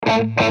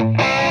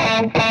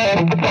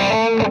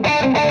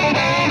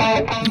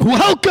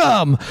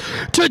Welcome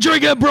to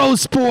Drinking Bro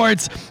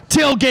Sports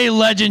Tailgate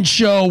Legend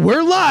Show.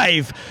 We're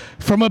live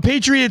from a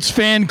Patriots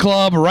fan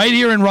club right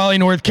here in Raleigh,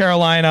 North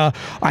Carolina.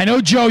 I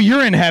know, Joe,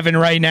 you're in heaven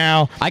right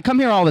now. I come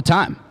here all the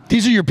time.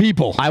 These are your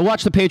people. I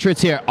watch the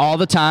Patriots here all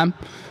the time.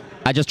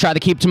 I just try to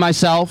keep to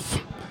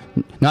myself,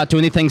 not do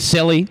anything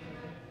silly.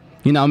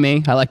 You know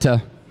me. I like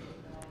to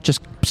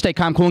just stay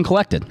calm, cool, and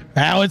collected.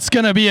 Now, it's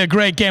going to be a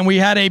great game. We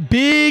had a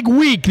big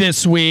week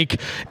this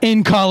week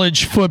in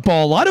college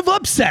football. A lot of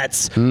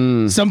upsets.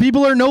 Some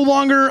people are no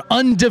longer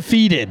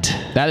undefeated.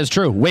 That is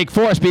true. Wake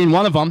Forest being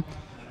one of them.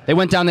 They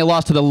went down, they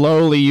lost to the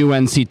lowly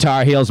UNC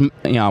Tar Heels. You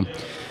know,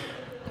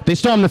 they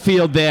stormed the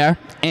field there.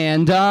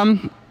 And,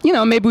 you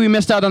know, maybe we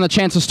missed out on the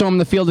chance to storm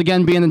the field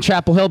again being in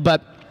Chapel Hill,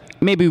 but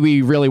maybe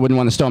we really wouldn't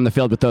want to storm the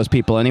field with those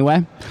people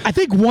anyway. I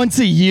think once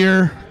a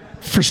year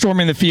for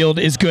storming the field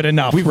is good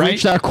enough, We've right?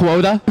 reached our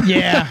quota.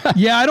 Yeah.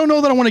 I don't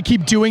know that I want to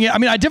keep doing it. I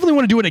mean, I definitely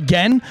want to do it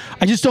again.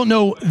 I just don't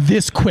know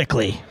this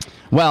quickly.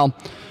 Well,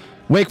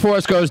 Wake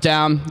Forest goes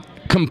down,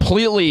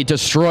 completely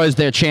destroys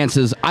their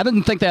chances. I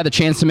didn't think they had a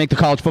chance to make the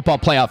college football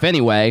playoff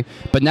anyway,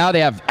 but now they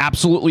have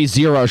absolutely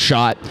zero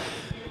shot.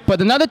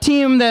 But another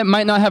team that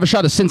might not have a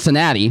shot is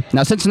Cincinnati.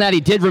 Now,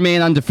 Cincinnati did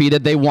remain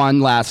undefeated. They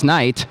won last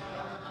night.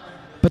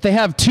 But they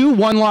have two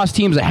one-loss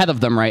teams ahead of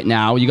them right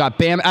now. You got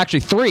Bama, actually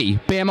three,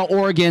 Bama,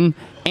 Oregon,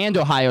 and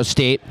Ohio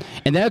State.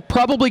 And they're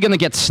probably going to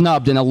get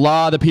snubbed, and a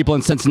lot of people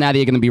in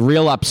Cincinnati are going to be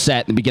real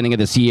upset at the beginning of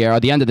this year, or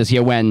the end of this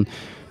year, when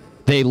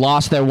they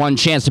lost their one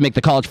chance to make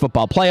the college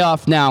football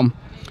playoff. Now,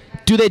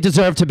 do they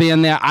deserve to be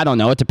in there? I don't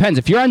know. It depends.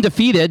 If you're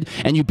undefeated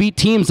and you beat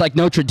teams like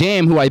Notre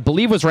Dame, who I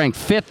believe was ranked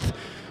 5th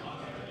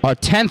or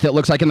 10th, it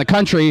looks like, in the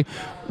country,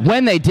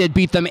 when they did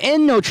beat them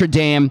in Notre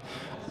Dame,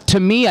 to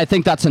me, I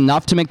think that's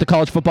enough to make the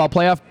college football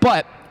playoff.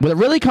 But what it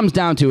really comes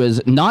down to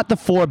is not the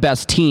 4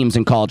 best teams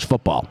in college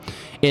football.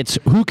 It's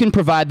who can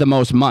provide the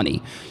most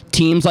money.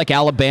 Teams like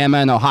Alabama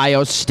and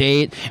Ohio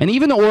State, and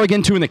even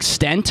Oregon to an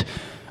extent,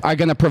 are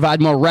going to provide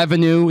more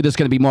revenue. There's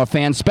going to be more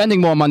fans spending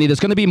more money.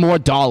 There's going to be more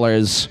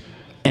dollars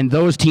in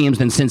those teams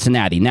than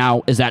Cincinnati.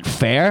 Now, is that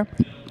fair?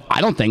 I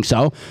don't think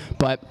so,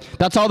 but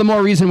that's all the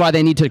more reason why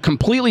they need to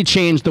completely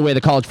change the way the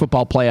college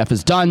football playoff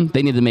is done.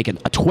 They need to make it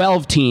a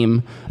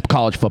 12-team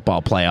college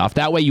football playoff.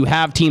 That way you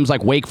have teams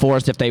like Wake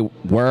Forest, if they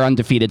were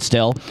undefeated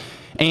still,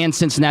 and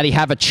Cincinnati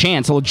have a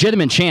chance, a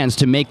legitimate chance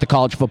to make the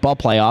college football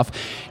playoff.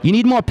 You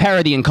need more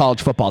parity in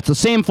college football. It's the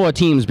same 4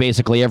 teams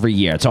basically every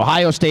year. It's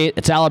Ohio State,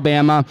 it's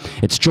Alabama,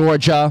 it's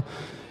Georgia.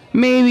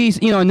 Maybe,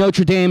 you know,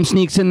 Notre Dame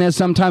sneaks in there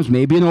sometimes.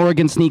 Maybe an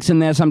Oregon sneaks in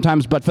there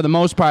sometimes. But for the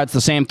most part, it's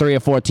the same 3 or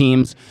 4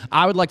 teams.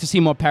 I would like to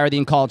see more parity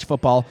in college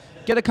football.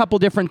 Get a couple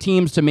different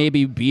teams to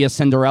maybe be a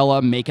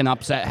Cinderella, make an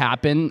upset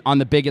happen on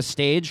the biggest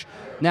stage.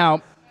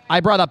 Now, I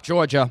brought up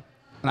Georgia.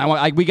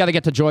 And we got to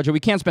get to Georgia. We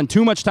can't spend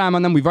too much time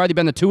on them. We've already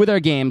been to 2 of their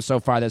games so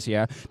far this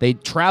year. They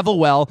travel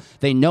well.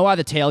 They know how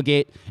to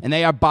tailgate. And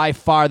they are by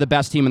far the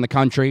best team in the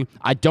country.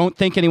 I don't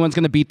think anyone's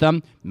going to beat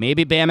them.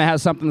 Maybe Bama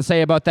has something to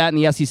say about that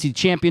in the SEC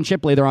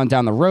Championship later on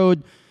down the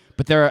road.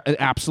 But they're an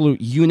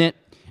absolute unit.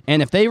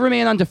 And if they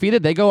remain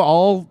undefeated, they go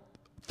all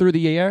through the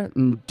year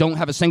and don't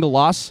have a single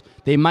loss,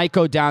 they might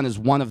go down as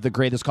one of the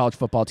greatest college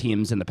football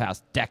teams in the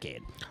past decade.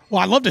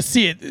 Well, I'd love to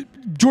see it.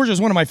 Georgia is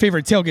one of my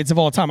favorite tailgates of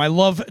all time. I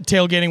love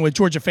tailgating with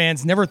Georgia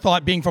fans. Never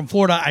thought, being from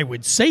Florida, I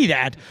would say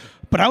that.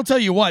 But I'll tell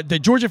you what, the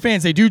Georgia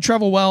fans, they do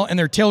travel well, and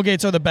their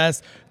tailgates are the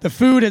best. The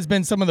food has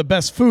been some of the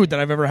best food that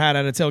I've ever had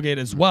at a tailgate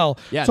as well.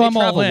 Yeah, so they I'm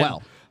all travel in.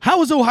 well.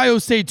 How is Ohio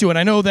State doing?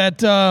 I know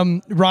that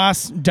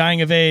Ross,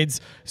 dying of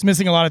AIDS, is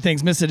missing a lot of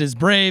things. Missed his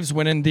Braves,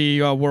 winning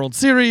the World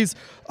Series.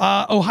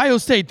 Ohio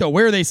State, though,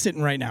 where are they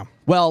sitting right now?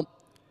 Well,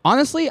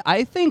 honestly,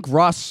 I think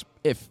Russ,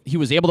 if he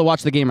was able to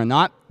watch the game or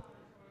not,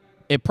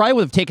 it probably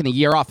would have taken a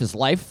year off his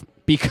life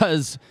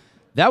because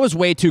that was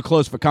way too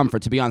close for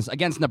comfort, to be honest,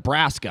 against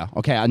Nebraska.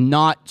 Okay, a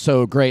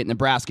not-so-great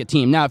Nebraska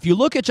team. Now, if you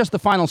look at just the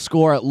final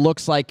score, it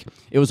looks like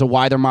it was a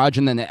wider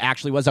margin than it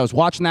actually was. I was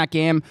watching that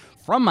game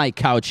from my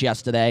couch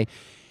yesterday,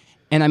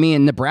 and, I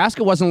mean,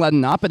 Nebraska wasn't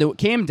letting up, but it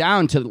came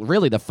down to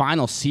really the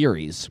final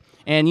series.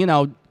 And, you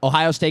know,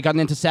 Ohio State got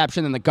an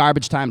interception and the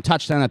garbage time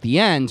touchdown at the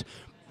end.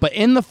 But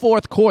in the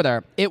fourth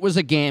quarter, it was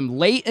a game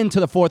late into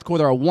the fourth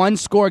quarter, a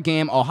one-score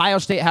game. Ohio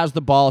State has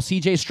the ball.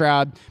 C.J.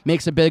 Stroud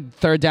makes a big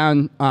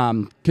third-down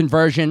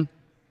conversion.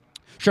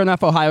 Sure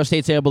enough, Ohio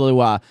State's able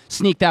to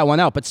sneak that one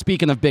out. But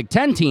speaking of Big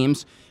Ten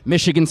teams,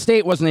 Michigan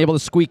State wasn't able to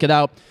squeak it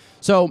out.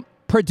 So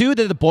Purdue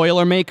did the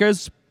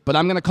Boilermakers, but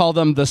I'm going to call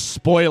them the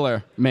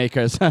Spoiler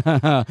Makers. That's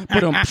a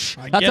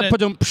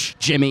pa-dum-psh,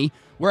 Jimmy.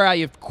 Where are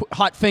you,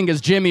 hot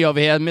fingers Jimmy over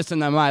here, missing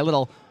my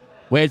little...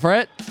 Wait for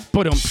it.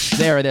 Ba-dum-psh.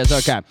 There it is.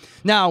 Okay.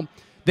 Now,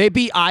 they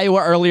beat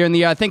Iowa earlier in the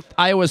year. I think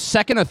Iowa was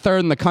second or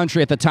third in the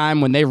country at the time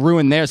when they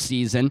ruined their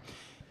season.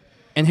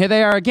 And here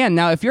they are again.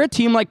 Now, if you're a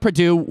team like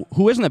Purdue,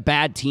 who isn't a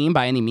bad team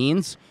by any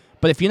means,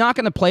 but if you're not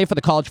going to play for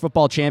the college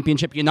football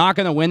championship, you're not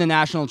going to win a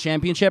national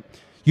championship,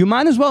 you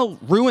might as well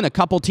ruin a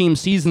couple team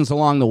seasons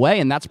along the way,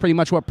 and that's pretty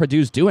much what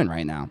Purdue's doing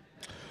right now.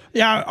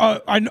 Yeah,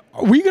 are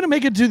we going to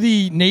make it to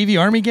the Navy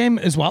Army game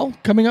as well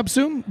coming up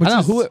soon?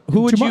 I don't know.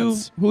 Who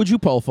would you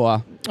pull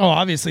for? Oh,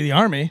 obviously the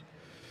Army.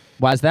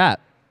 Why's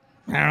that?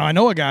 I don't know. I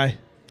know a guy.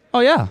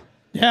 Oh, yeah.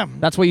 Yeah.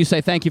 That's where you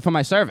say thank you for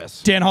my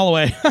service. Dan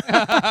Holloway.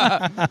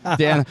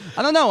 Dan.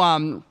 I don't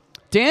know.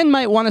 Dan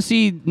might want to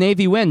see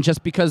Navy win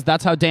just because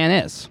that's how Dan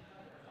is.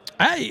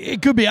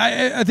 It could be.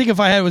 I think if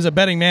I was a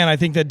betting man, I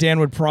think that Dan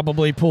would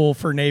probably pull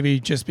for Navy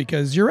just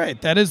because you're right.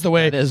 That is the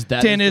way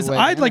Dan is.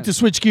 I'd like to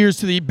switch gears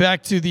to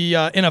back to the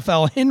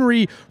NFL.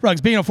 Henry Ruggs,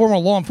 being a former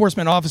law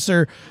enforcement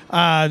officer,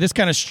 this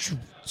kind of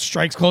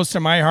strikes close to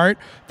my heart.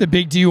 The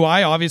big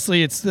DUI,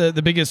 obviously, it's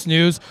the biggest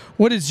news.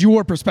 What is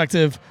your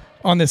perspective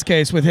on this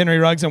case with Henry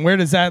Ruggs, and where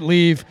does that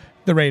leave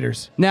the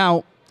Raiders?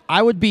 Now,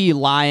 I would be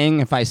lying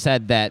if I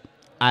said that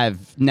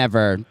I've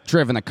never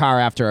driven a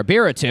car after a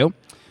beer or two.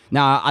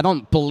 Now, I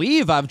don't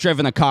believe I've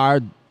driven a car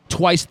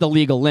twice the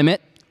legal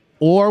limit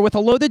or with a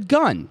loaded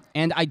gun.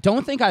 And I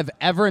don't think I've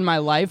ever in my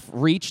life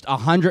reached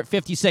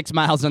 156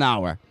 miles an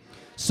hour.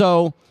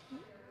 So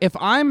if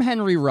I'm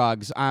Henry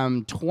Ruggs,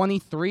 I'm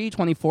 23,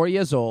 24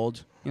 years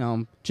old,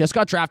 just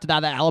got drafted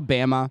out of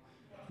Alabama,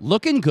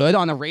 looking good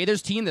on a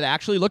Raiders team that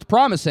actually looked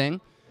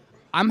promising.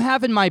 I'm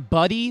having my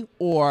buddy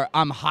or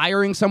I'm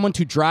hiring someone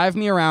to drive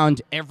me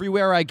around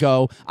everywhere I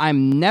go.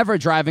 I'm never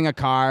driving a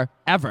car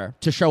ever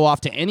to show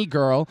off to any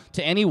girl,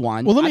 to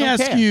anyone. Well, let me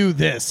ask you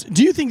this.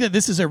 Do you think that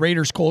this is a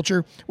Raiders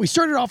culture? We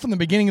started off from the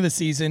beginning of the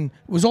season.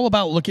 It was all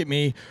about look at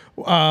me.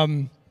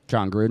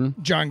 John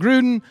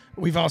Gruden.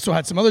 We've also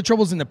had some other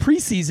troubles in the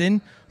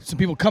preseason. Some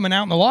people coming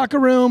out in the locker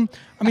room.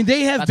 I mean,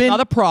 they have That's not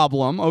a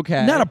problem,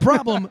 okay. Not a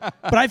problem,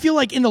 but I feel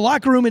like in the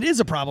locker room it is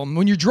a problem.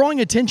 When you're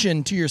drawing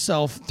attention to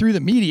yourself through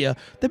the media,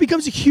 that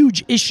becomes a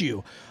huge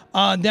issue.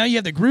 Now you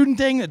have the Gruden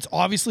thing that's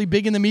obviously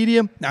big in the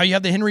media. Now you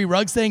have the Henry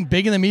Ruggs thing,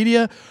 big in the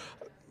media.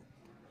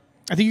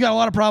 I think you got a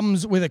lot of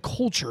problems with a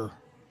culture.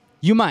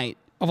 You might.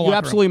 You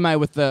absolutely might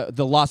with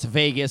the Las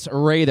Vegas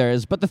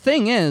Raiders. But the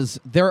thing is,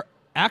 they're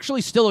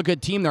actually still a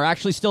good team. They're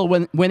actually still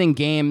winning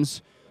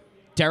games.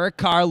 Derek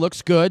Carr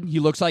looks good. He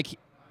looks like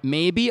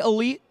maybe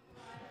elite.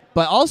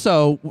 But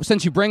also,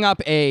 since you bring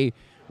up a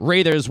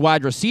Raiders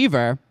wide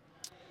receiver,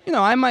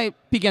 I might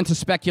begin to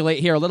speculate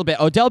here a little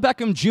bit. Odell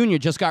Beckham Jr.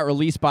 just got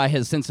released by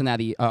his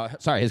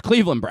his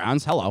Cleveland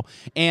Browns. Hello.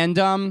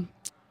 And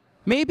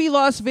maybe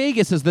Las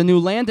Vegas is the new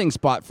landing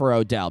spot for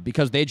Odell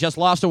because they just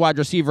lost a wide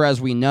receiver,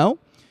 as we know.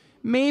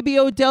 Maybe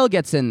Odell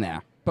gets in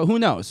there. But who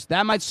knows?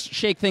 That might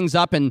shake things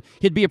up, and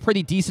he'd be a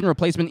pretty decent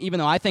replacement, even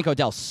though I think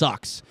Odell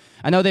sucks.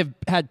 I know they've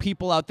had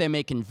people out there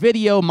making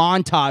video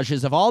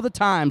montages of all the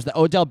times that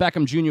Odell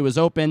Beckham Jr. was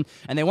open,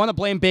 and they want to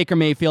blame Baker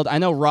Mayfield. I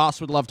know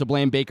Ross would love to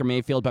blame Baker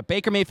Mayfield, but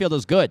Baker Mayfield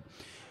is good.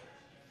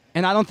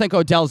 And I don't think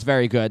Odell's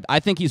very good. I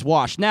think he's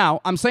washed.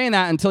 Now, I'm saying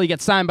that until he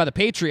gets signed by the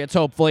Patriots,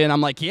 hopefully, and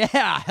I'm like, yeah,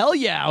 hell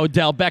yeah,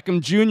 Odell Beckham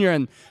Jr.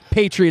 and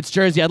Patriots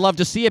jersey. I'd love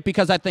to see it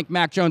because I think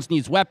Mac Jones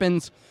needs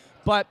weapons.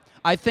 But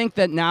I think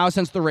that now,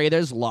 since the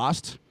Raiders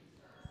lost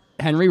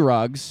Henry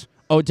Ruggs,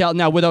 Odell.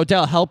 Now, would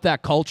Odell help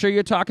that culture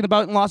you're talking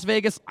about in Las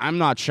Vegas? I'm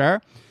not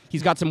sure.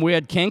 He's got some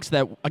weird kinks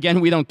that, again,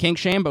 we don't kink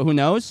shame, but who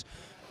knows?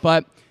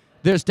 But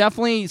there's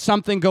definitely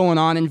something going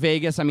on in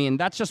Vegas. I mean,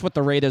 that's just what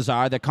the Raiders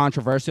are. They're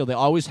controversial. They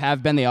always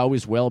have been. They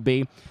always will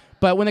be.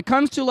 But when it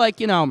comes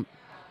to,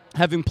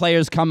 having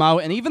players come out,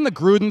 and even the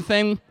Gruden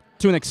thing,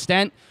 to an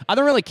extent, I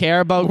don't really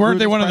care about. Weren't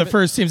they one of the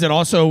first teams that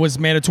also was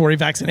mandatory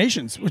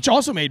vaccinations, which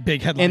also made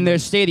big headlines in their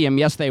stadium?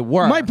 Yes, they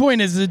were. My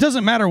point is, it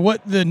doesn't matter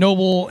what the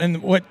noble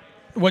and what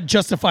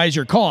justifies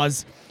your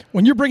cause.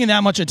 When you're bringing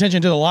that much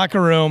attention to the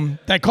locker room,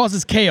 that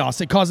causes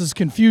chaos. It causes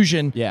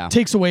confusion. Yeah.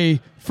 Takes away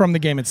from the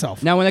game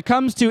itself. Now, when it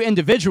comes to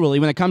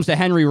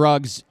Henry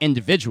Ruggs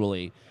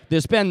individually,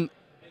 there's been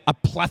a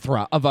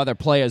plethora of other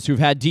players who've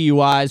had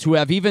DUIs, who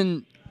have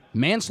even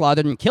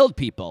manslaughtered and killed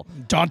people.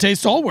 Dante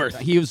Stallworth.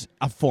 He was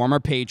a former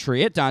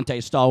Patriot, Dante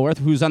Stallworth,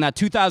 who's on that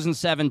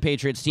 2007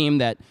 Patriots team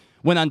that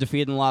went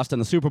undefeated and lost in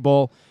the Super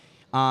Bowl.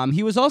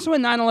 He was also a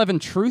 9/11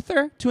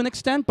 truther to an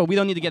extent, but we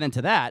don't need to get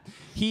into that.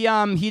 He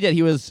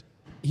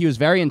was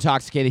very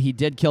intoxicated. He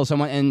did kill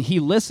someone, and he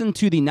listened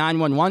to the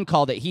 911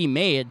 call that he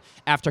made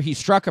after he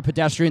struck a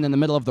pedestrian in the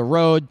middle of the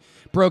road,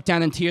 broke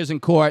down in tears in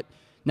court.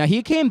 Now,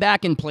 he came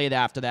back and played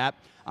after that.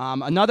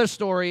 Another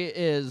story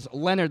is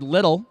Leonard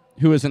Little,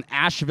 who is an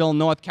Asheville,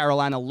 North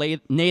Carolina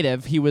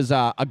native. He was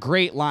a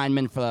great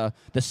lineman for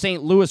the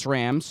St. Louis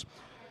Rams,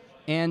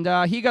 and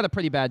he got a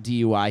pretty bad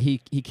DUI.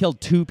 He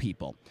killed 2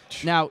 people.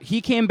 Now,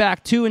 he came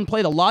back, too, and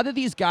played. A lot of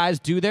these guys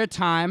do their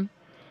time,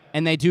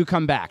 and they do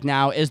come back.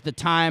 Now, is the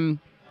time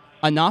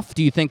enough?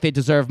 Do you think they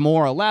deserve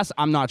more or less?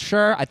 I'm not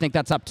sure. I think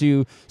that's up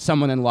to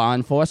someone in law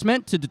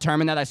enforcement to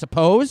determine that, I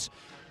suppose.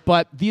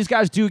 But these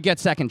guys do get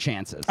second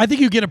chances. I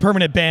think you get a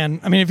permanent ban.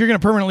 I mean, if you're going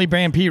to permanently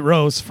ban Pete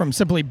Rose from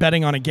simply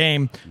betting on a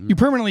game, you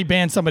permanently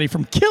ban somebody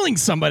from killing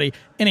somebody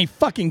in a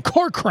fucking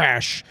car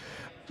crash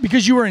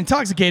because you were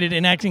intoxicated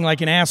and acting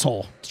like an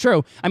asshole. It's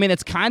true. I mean,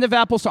 it's kind of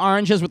apples to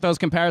oranges with those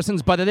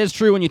comparisons, but it is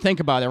true when you think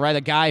about it, right?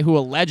 A guy who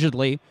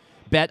allegedly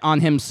bet on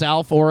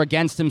himself or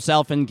against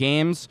himself in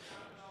games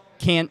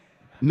can't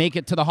make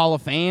it to the Hall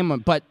of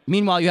Fame. But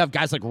meanwhile, you have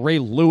guys like Ray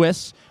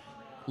Lewis,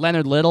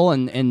 Leonard Little,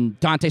 and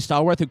Dante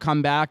Stallworth who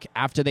come back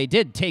after they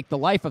did take the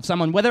life of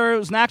someone, whether it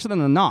was an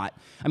accident or not.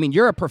 I mean,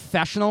 you're a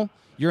professional,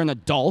 you're an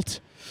adult,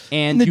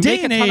 and you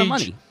make a ton of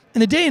money. In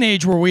the day and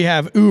age where we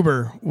have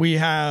Uber, we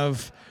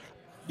have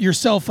your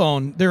cell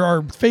phone, there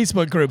are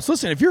Facebook groups.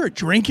 Listen, if you're a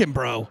drinking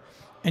bro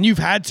and you've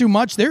had too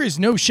much, there is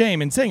no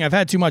shame in saying I've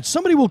had too much.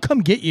 Somebody will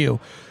come get you.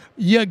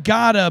 You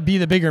gotta be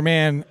the bigger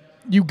man.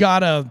 You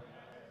gotta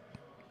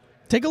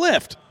take a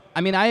lift.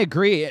 I mean, I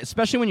agree,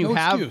 especially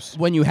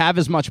when you have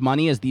as much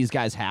money as these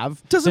guys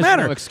have. Doesn't there's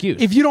matter. No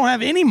excuse. If you don't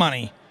have any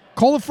money,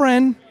 call a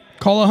friend,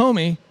 call a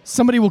homie.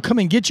 Somebody will come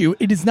and get you.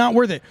 It is not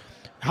worth it.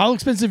 How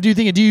expensive do you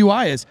think a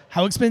DUI is?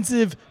 How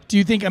expensive do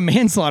you think a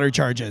manslaughter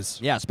charge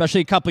is? Yeah,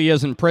 especially a couple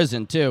years in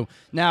prison, too.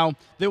 Now,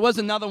 there was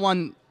another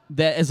one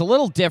that is a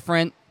little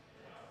different,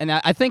 and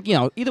I think,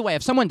 either way,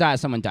 if someone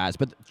dies, someone dies.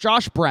 But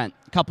Josh Brent,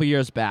 a couple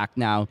years back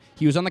now,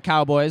 he was on the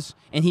Cowboys,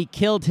 and he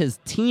killed his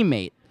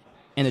teammate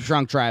in a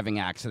drunk driving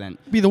accident.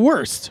 Be the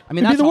worst. I mean,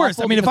 It'd that's be the worst.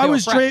 awful I mean, if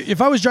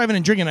because I was driving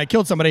and drinking and I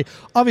killed somebody,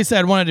 obviously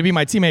I'd want it to be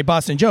my teammate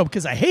Boston Joe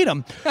because I hate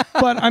him.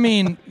 But I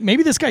mean,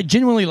 maybe this guy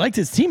genuinely liked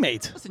his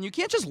teammate. Listen, you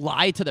can't just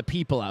lie to the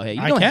people out here.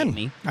 You I don't can. hate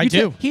me. I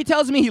do. He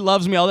tells me he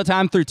loves me all the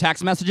time through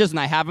text messages, and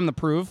I have him to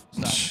prove.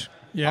 So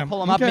Yeah, I'll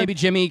pull him up. Maybe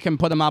Jimmy can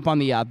put him up on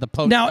the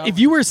post. Now, if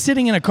you were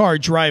sitting in a car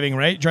driving,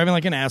 right, driving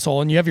like an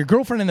asshole, and you have your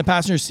girlfriend in the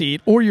passenger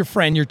seat or your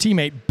friend, your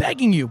teammate,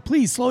 begging you,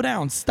 please slow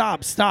down,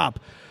 stop.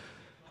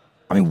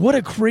 I mean, what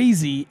a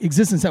crazy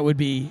existence that would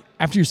be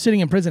after you're sitting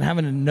in prison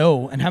having to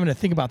know and having to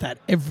think about that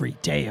every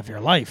day of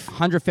your life.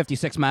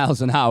 156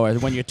 miles an hour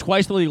when you're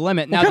twice the legal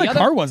limit. What kind of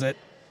car was it?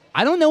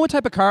 I don't know what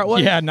type of car it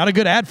was. Yeah, not a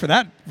good ad for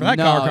that car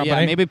company.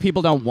 Yeah, maybe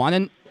people don't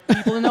want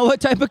people to know what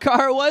type of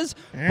car it was.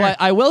 But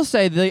I will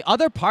say the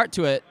other part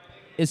to it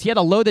is he had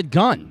a loaded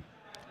gun.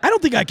 I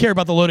don't think I care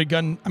about the loaded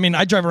gun. I mean,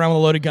 I drive around with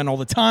a loaded gun all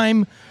the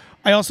time.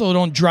 I also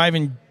don't drive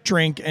and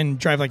drink and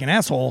drive like an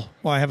asshole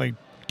while I have a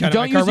gun in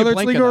my car, whether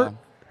it's legal or...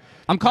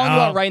 I'm calling you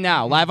out right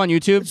now, live on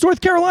YouTube. It's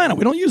North Carolina.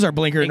 We don't use our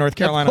blinker in North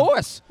Carolina. Of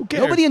course. Who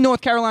cares? Nobody in North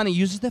Carolina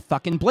uses their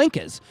fucking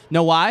blinkers.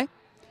 Know why?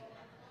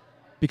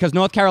 Because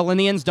North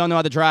Carolinians don't know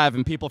how to drive,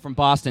 and people from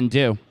Boston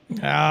do.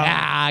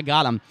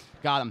 Got him.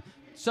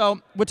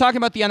 So we're talking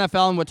about the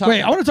NFL, and we're talking...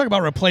 Wait, I want to talk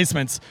about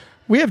replacements.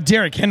 We have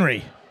Derrick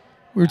Henry.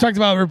 We were talking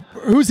about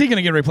who's he going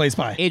to get replaced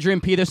by?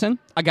 Adrian Peterson,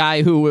 a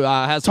guy who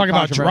has some talking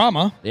about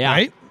drama, yeah.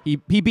 Right? He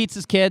beats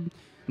his kid.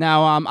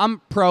 Now,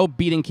 I'm pro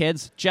beating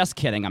kids. Just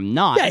kidding. I'm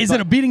not. Yeah, is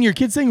it a beating your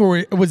kids thing,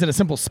 or was it a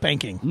simple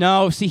spanking?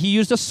 No, see, he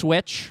used a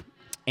switch,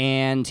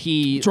 and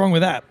What's wrong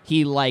with that?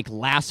 He,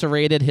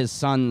 lacerated his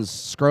son's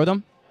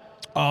scrotum.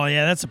 Oh,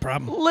 yeah, that's a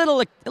problem. A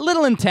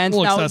little intense.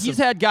 Now, excessive. he's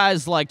had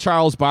guys like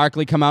Charles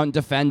Barkley come out and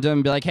defend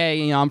him, be like,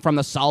 hey, I'm from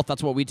the South.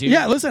 That's what we do.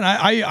 Yeah, listen,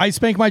 I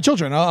spank my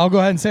children. I'll go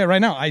ahead and say it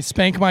right now. I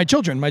spank my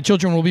children. My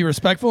children will be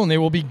respectful, and they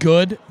will be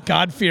good,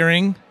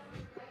 God-fearing,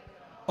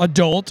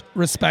 adult,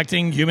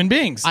 respecting human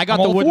beings. I got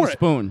the wooden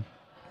spoon.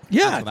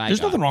 Yeah,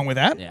 there's nothing wrong with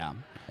that. Yeah.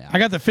 I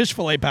got the fish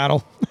fillet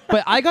paddle.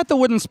 But I got the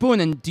wooden spoon,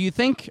 and do you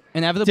think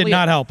inevitably... Did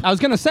not help. I was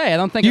going to say, I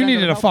don't think... You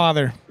needed a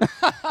father.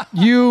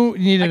 You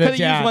needed a dad. I could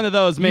have used one of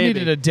those, maybe. You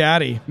needed a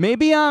daddy.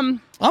 Maybe,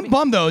 I'm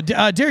bummed, though.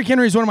 Derrick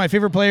Henry is one of my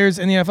favorite players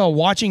in the NFL.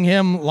 Watching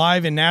him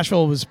live in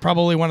Nashville was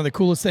probably one of the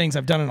coolest things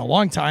I've done in a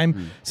long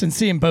time since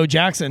seeing Bo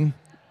Jackson.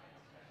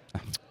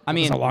 I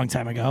mean... That was a long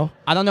time ago.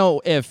 I don't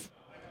know if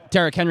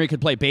Derrick Henry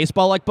could play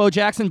baseball like Bo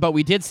Jackson, but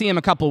we did see him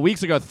a couple of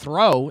weeks ago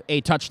throw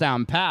a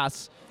touchdown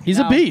pass. He's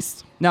a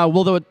beast. Now,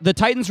 will the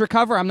Titans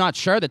recover? I'm not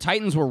sure. The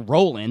Titans were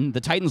rolling. The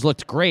Titans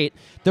looked great.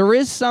 There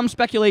is some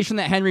speculation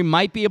that Henry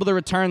might be able to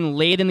return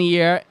late in the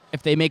year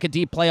if they make a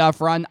deep playoff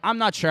run. I'm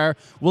not sure.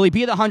 Will he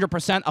be at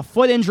 100%? A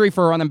foot injury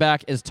for a running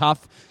back is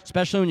tough,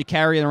 especially when you're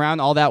carrying around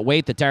all that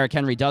weight that Derrick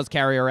Henry does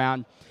carry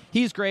around.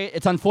 He's great.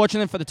 It's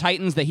unfortunate for the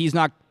Titans that he's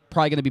not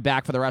probably going to be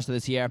back for the rest of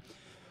this year.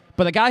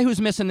 But the guy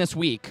who's missing this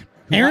week...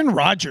 Aaron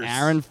Rodgers.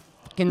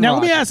 Now,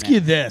 let me ask you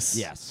this.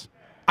 Yes.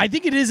 I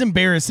think it is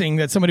embarrassing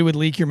that somebody would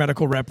leak your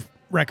medical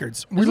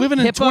records. We're living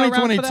in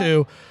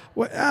 2022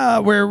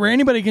 where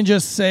anybody can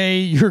just say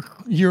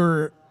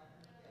your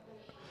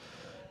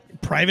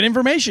private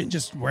information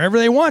just wherever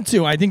they want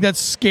to. I think that's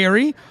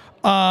scary.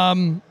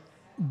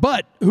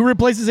 But who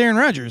replaces Aaron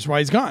Rodgers while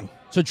he's gone?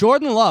 So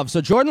Jordan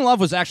Love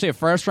was actually a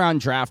first-round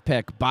draft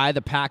pick by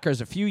the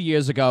Packers a few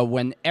years ago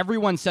when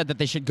everyone said that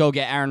they should go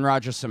get Aaron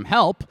Rodgers some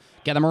help,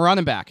 get him a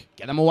running back,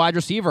 get him a wide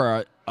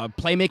receiver, a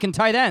playmaking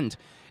tight end.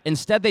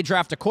 Instead, they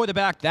draft a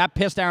quarterback. That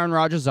pissed Aaron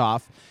Rodgers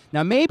off.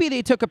 Now, maybe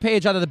they took a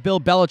page out of the Bill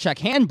Belichick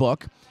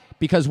handbook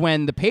because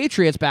when the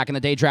Patriots back in the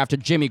day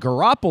drafted Jimmy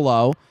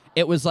Garoppolo,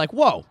 it was like,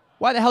 whoa,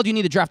 why the hell do you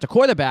need to draft a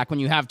quarterback when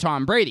you have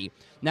Tom Brady?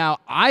 Now,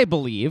 I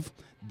believe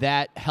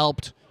that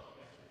helped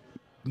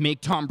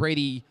make Tom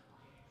Brady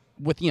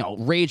with,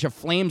 rage of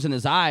flames in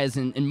his eyes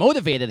and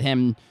motivated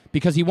him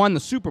because he won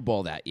the Super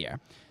Bowl that year.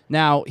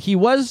 Now, he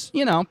was,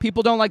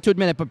 people don't like to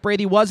admit it, but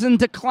Brady was in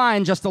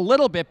decline just a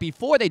little bit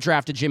before they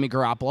drafted Jimmy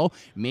Garoppolo.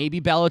 Maybe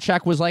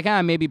Belichick was like,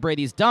 maybe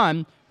Brady's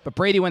done, but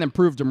Brady went and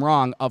proved him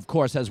wrong, of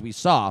course, as we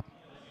saw.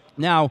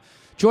 Now,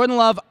 Jordan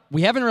Love,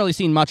 we haven't really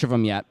seen much of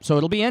him yet, so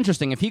it'll be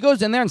interesting. If he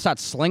goes in there and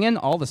starts slinging,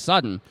 all of a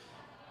sudden,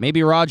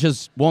 maybe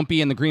Rodgers won't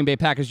be in the Green Bay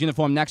Packers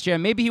uniform next year.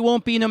 Maybe he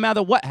won't be no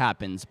matter what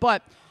happens.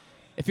 But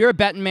if you're a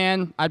betting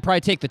man, I'd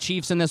probably take the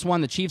Chiefs in this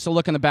one. The Chiefs are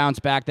looking to bounce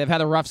back. They've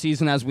had a rough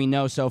season, as we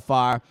know so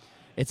far.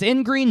 It's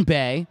in Green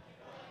Bay,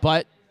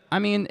 but I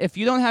mean, if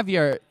you don't have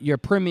your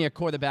premier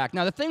quarterback.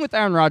 Now, the thing with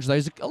Aaron Rodgers,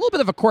 he's a little bit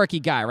of a quirky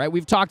guy, right?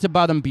 We've talked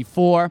about him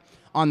before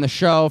on the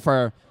show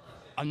for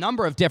a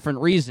number of different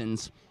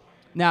reasons.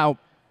 Now,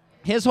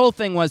 his whole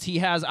thing was he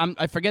has,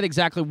 I forget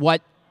exactly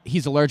what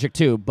he's allergic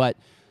to, but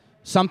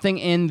something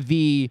in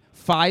the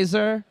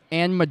Pfizer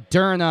and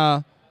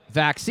Moderna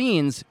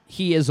vaccines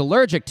he is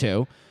allergic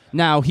to.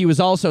 Now, he was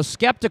also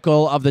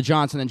skeptical of the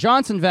Johnson &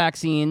 Johnson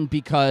vaccine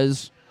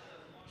because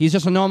he's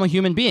just a normal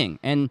human being.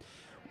 And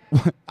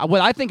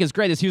what I think is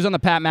great is he was on the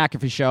Pat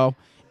McAfee show,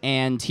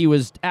 and he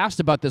was asked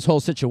about this whole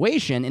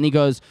situation, and he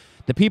goes,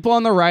 the people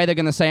on the right are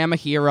going to say I'm a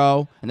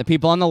hero, and the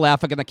people on the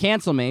left are going to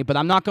cancel me, but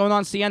I'm not going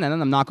on CNN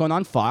and I'm not going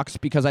on Fox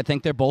because I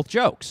think they're both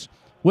jokes,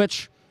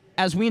 which,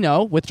 as we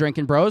know, with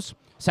Drinking Bros,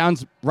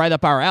 sounds right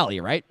up our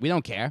alley, right? We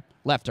don't care,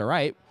 left or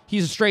right.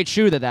 He's a straight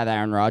shooter, that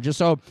Aaron Rodgers,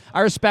 so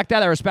I respect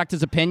that. I respect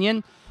his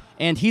opinion,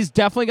 and he's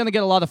definitely going to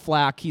get a lot of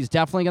flack. He's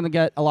definitely going to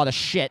get a lot of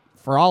shit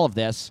for all of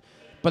this,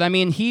 but I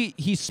mean,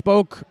 he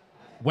spoke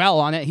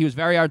well on it. He was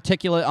very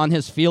articulate on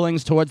his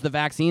feelings towards the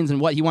vaccines and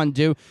what he wanted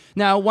to do.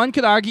 Now, one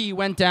could argue he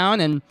went down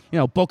and,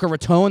 Boca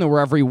Raton or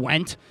wherever he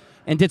went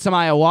and did some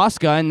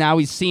ayahuasca, and now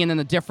he's seeing in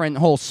a different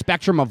whole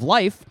spectrum of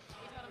life.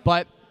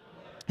 But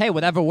hey,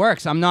 whatever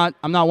works. I'm not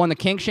one to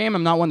kink shame.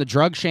 I'm not one to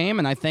drug shame.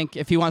 And I think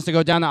if he wants to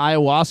go down to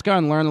ayahuasca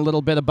and learn a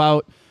little bit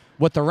about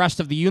what the rest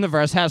of the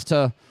universe has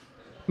to,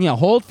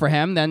 hold for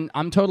him, then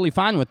I'm totally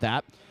fine with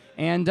that.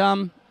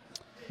 And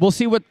we'll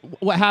see what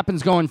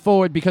happens going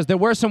forward, because there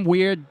were some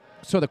weird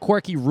sort of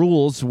quirky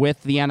rules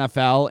with the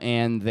NFL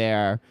and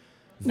their.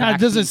 Now,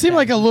 does it seem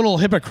like a little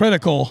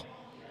hypocritical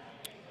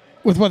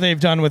with what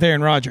they've done with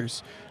Aaron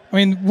Rodgers? I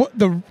mean, what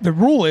the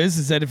rule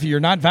is that if you're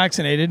not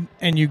vaccinated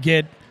and you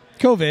get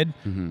COVID,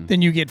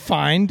 then you get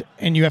fined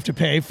and you have to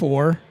pay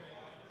for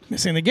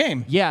missing the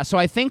game. Yeah, so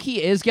I think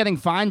he is getting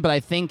fined, but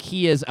I think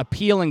he is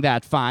appealing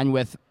that fine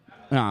with,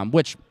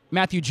 which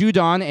Matthew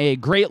Judon, a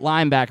great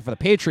linebacker for the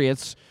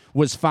Patriots,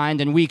 was fined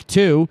in week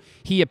 2.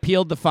 He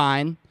appealed the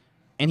fine,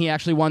 and he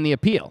actually won the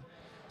appeal.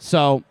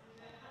 So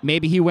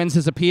maybe he wins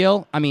his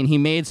appeal. I mean, he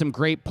made some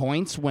great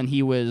points when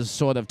he was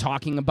sort of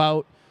talking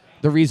about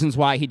the reasons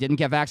why he didn't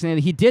get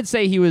vaccinated. He did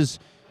say he was,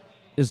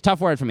 it's a tough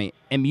word for me,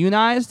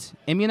 immunized?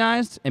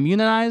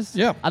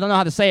 Yeah. I don't know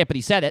how to say it, but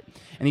he said it.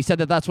 And he said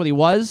that that's what he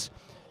was.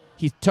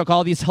 He took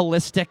all these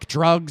holistic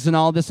drugs and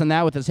all this and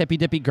that with his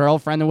hippy-dippy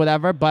girlfriend or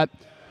whatever, but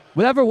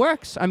whatever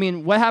works. I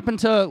mean, what happened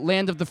to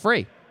Land of the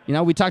Free?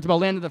 We talked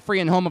about Land of the Free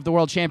and home of the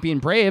world champion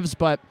Braves,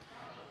 but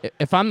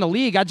if I'm the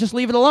league, I'd just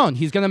leave it alone.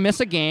 He's going to miss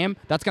a game.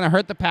 That's going to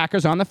hurt the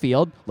Packers on the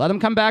field. Let him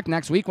come back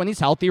next week when he's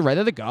healthy,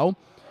 ready to go,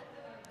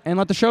 and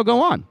let the show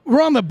go on.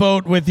 We're on the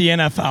boat with the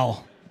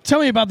NFL. Tell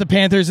me about the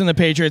Panthers and the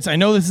Patriots. I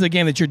know this is a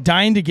game that you're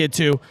dying to get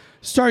to.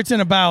 Starts in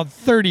about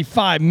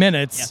 35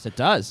 minutes. Yes, it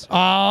does.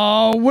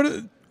 Now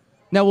we're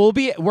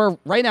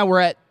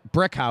at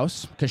Brick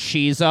House because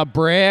she's a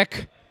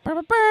brick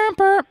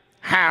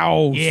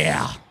house.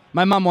 Yeah.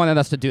 My mom wanted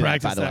us to do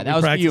that, by the way. That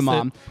was for you,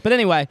 Mom. But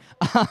anyway,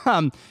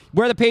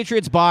 we're at the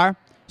Patriots bar,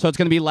 so it's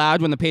going to be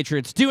loud when the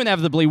Patriots do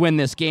inevitably win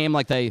this game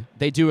like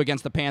they do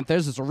against the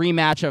Panthers. It's a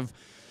rematch of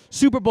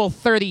Super Bowl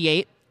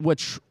 38,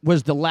 which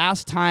was the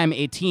last time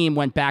a team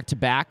went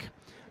back-to-back.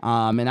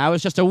 And I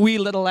was just a wee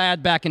little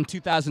lad back in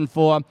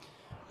 2004,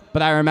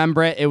 but I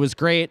remember it. It was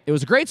great. It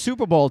was a great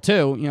Super Bowl,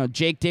 too.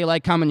 Jake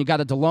Daylight coming. You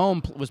got a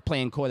DeLome was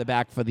playing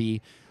quarterback for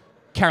the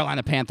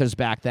Carolina Panthers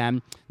back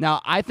then.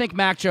 Now, I think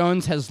Mac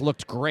Jones has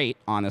looked great,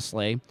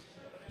 honestly.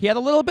 He had a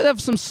little bit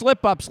of some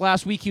slip-ups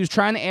last week. He was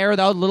trying to air it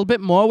out a little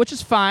bit more, which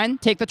is fine.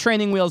 Take the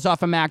training wheels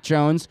off of Mac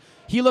Jones.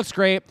 He looks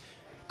great.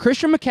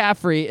 Christian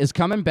McCaffrey is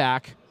coming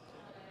back.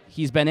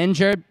 He's been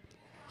injured.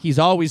 He's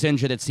always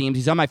injured, it seems.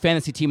 He's on my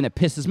fantasy team, and it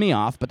pisses me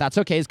off, but that's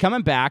okay. He's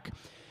coming back.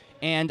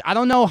 And I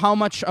don't know how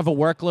much of a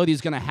workload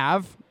he's going to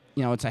have.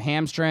 It's a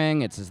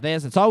hamstring. It's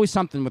this. It's always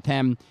something with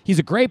him. He's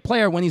a great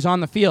player when he's on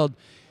the field.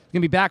 He's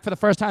going to be back for the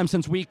first time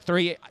since week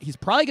 3. He's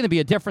probably going to be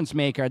a difference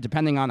maker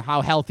depending on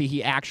how healthy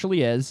he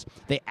actually is.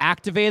 They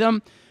activate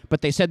him,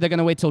 but they said they're going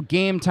to wait till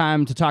game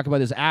time to talk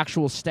about his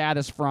actual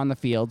status for on the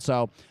field.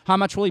 So how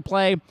much will he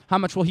play? How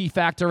much will he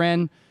factor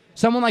in?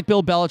 Someone like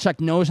Bill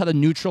Belichick knows how to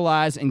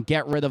neutralize and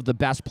get rid of the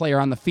best player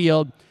on the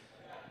field.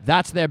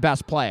 That's their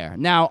best player.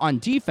 Now, on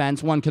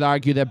defense, one could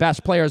argue their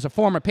best player is a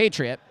former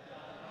Patriot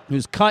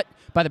who's cut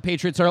by the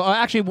Patriots. Or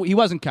actually, he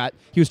wasn't cut.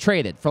 He was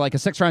traded for like a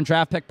 6th-round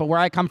draft pick. But where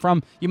I come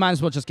from, you might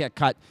as well just get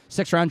cut.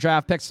 6th-round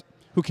draft picks,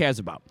 who cares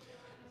about?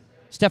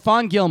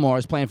 Stephon Gilmore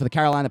is playing for the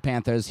Carolina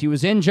Panthers. He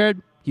was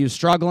injured. He was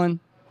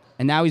struggling.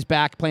 And now he's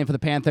back playing for the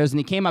Panthers. And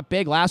he came up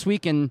big last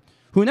week. And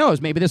who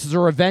knows? Maybe this is a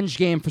revenge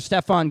game for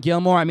Stephon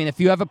Gilmore. I mean, if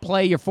you ever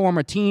play your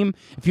former team,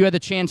 if you had the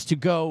chance to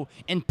go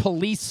and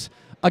police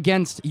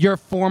against your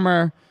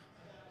former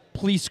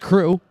police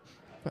crew,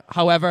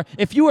 However,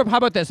 how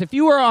about this? If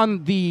you were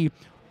on the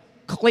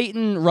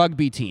Clayton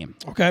rugby team,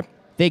 Okay.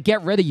 they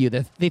get rid of you.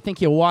 They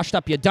think you're washed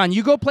up, you're done.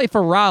 You go play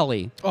for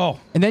Raleigh, Oh,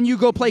 and then you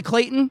go play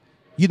Clayton,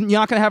 you're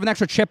not going to have an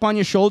extra chip on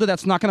your shoulder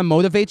that's not going to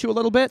motivate you a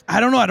little bit? I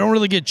don't know. I don't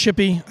really get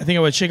chippy. I think I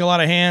would shake a lot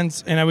of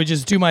hands, and I would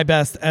just do my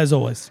best, as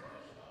always.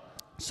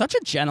 Such a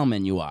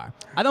gentleman you are.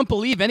 I don't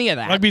believe any of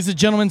that. Rugby's a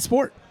gentleman's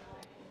sport.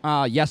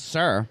 Yes,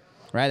 sir.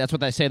 Right? That's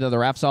what they say to the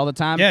refs all the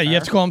time. Yeah, you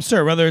have to call him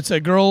sir. Whether it's a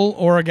girl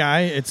or a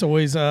guy, it's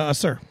always a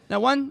sir. Now,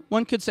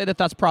 one could say that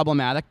that's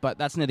problematic, but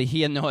that's neither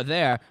here nor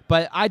there.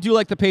 But I do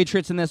like the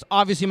Patriots in this.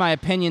 Obviously, my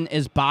opinion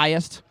is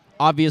biased.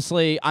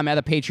 Obviously, I'm at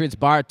a Patriots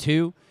bar,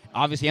 too.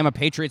 Obviously, I'm a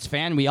Patriots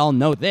fan. We all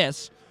know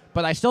this.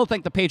 But I still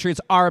think the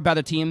Patriots are a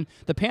better team.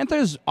 The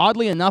Panthers,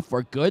 oddly enough,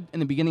 were good in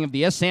the beginning of the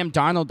year. Sam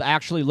Darnold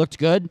actually looked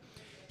good.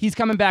 He's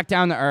coming back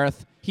down to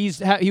earth.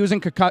 He was in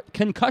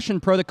concussion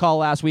protocol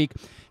last week.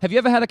 Have you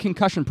ever had a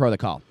concussion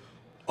protocol?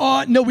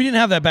 No, we didn't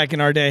have that back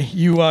in our day.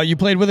 You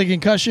played with a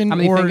concussion. How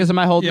many fingers am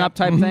I holding up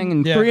type thing?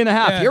 And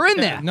 3.5. You're in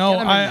there. No, Get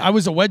him in there. I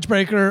was a wedge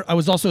breaker. I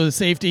was also the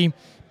safety.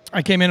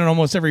 I came in on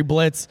almost every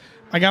blitz.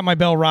 I got my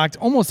bell rocked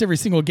almost every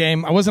single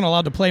game. I wasn't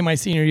allowed to play my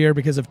senior year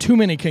because of too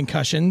many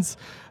concussions.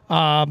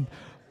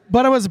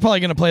 But I wasn't probably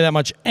going to play that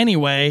much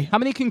anyway. How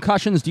many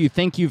concussions do you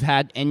think you've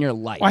had in your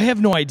life? I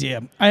have no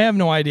idea.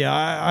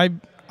 I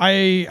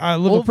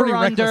live a pretty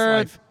reckless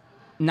life.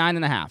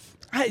 9.5.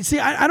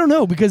 I don't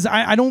know because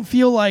I don't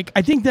feel like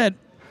I think that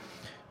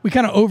we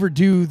kind of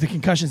overdo the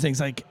concussion things.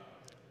 Like,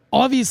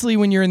 obviously,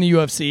 when you're in the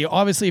UFC,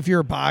 obviously, if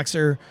you're a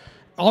boxer,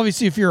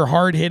 obviously, if you're a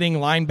hard-hitting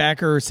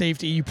linebacker or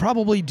safety, you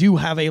probably do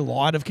have a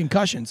lot of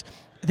concussions.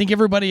 I think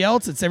everybody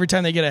else, it's every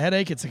time they get a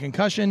headache, it's a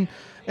concussion.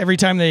 Every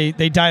time they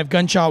die of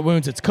gunshot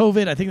wounds, it's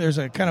COVID. I think there's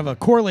a kind of a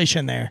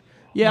correlation there.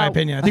 Yeah. In my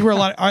opinion, I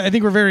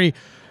think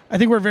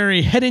we're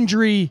very head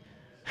injury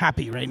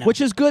happy right now. Which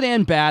is good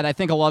and bad. I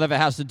think a lot of it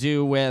has to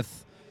do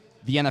with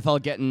the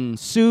NFL getting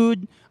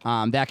sued,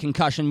 that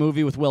concussion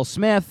movie with Will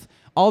Smith,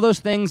 all those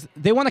things.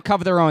 They want to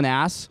cover their own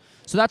ass.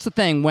 So that's the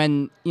thing.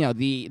 When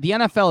the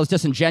NFL is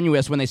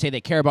disingenuous when they say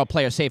they care about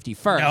player safety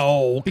first.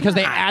 No, because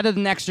they added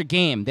an extra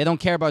game. They don't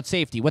care about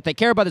safety. What they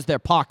care about is their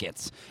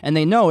pockets. And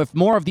they know if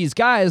more of these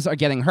guys are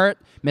getting hurt,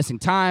 missing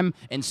time,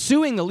 and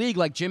suing the league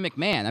like Jim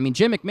McMahon. I mean,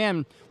 Jim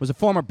McMahon was a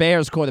former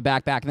Bears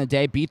quarterback back in the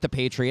day, beat the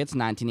Patriots in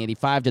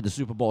 1985, did the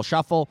Super Bowl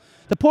shuffle.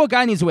 The poor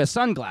guy needs to wear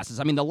sunglasses.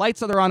 I mean, the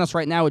lights that are on us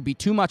right now would be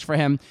too much for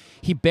him.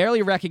 He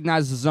barely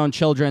recognizes his own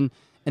children,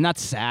 and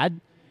that's sad.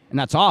 And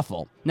that's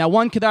awful. Now,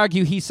 one could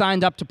argue he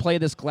signed up to play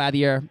this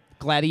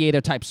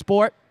gladiator-type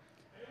sport,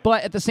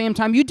 but at the same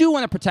time, you do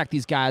want to protect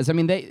these guys. I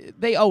mean,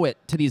 they owe it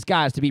to these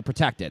guys to be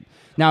protected.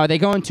 Now, are they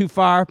going too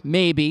far?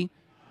 Maybe.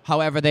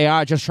 However, they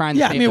are just trying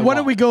to save their why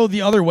don't we wallet. go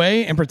the other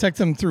way and protect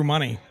them through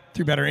money,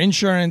 through better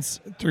insurance,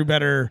 through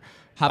better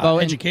How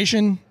about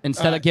education?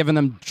 Instead of giving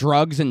them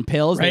drugs and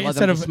pills, right? they let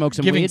Instead them of just smoke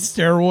some giving weed?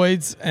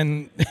 steroids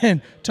and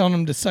telling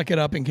them to suck it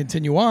up and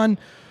continue on.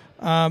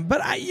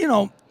 But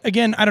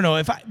again, I don't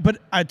know but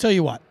I tell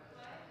you what,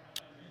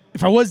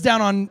 if I was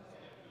down on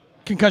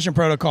concussion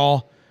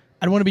protocol,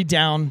 I'd want to be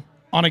down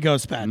on a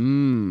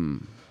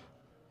GhostBed.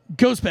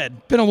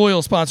 GhostBed, been a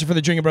loyal sponsor for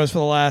the Drinking Bros for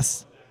the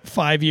last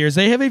 5 years.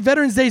 They have a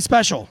Veterans Day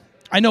special.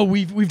 I know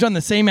we've done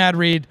the same ad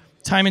read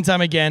time and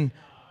time again,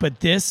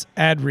 but this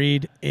ad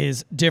read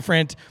is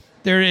different.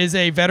 There is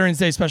a Veterans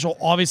Day special.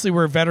 Obviously,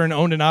 we're a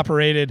veteran-owned and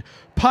operated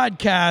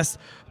podcast,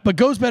 but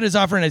GhostBed is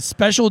offering a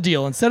special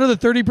deal. Instead of the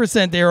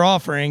 30% they are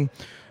offering,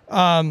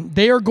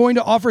 they are going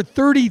to offer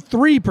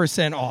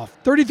 33% off.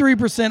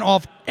 33%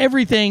 off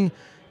everything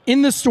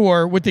in the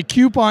store with the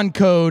coupon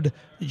code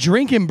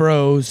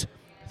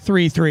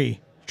DrinkinBros33.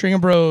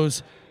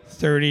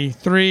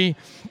 DrinkinBros33.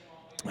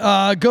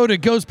 Go to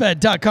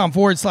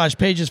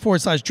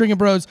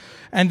ghostbed.com/pages/drinkingbros,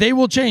 and they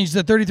will change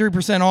the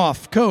 33%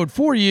 off code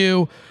for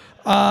you.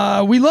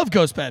 We love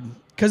GhostBed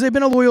because they've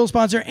been a loyal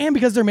sponsor and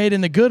because they're made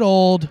in the good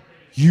old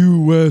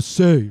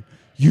USA.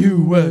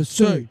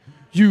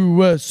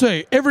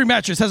 Every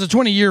mattress has a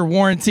 20-year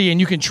warranty, and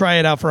you can try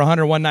it out for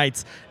 101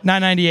 nights.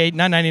 $998,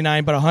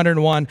 $999, but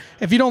 101.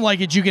 If you don't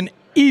like it, you can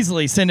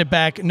easily send it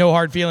back. No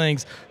hard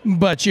feelings,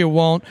 but you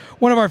won't.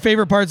 One of our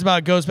favorite parts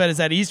about GhostBed is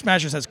that each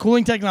mattress has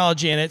cooling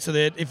technology in it so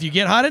that if you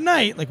get hot at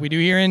night, like we do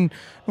here in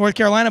North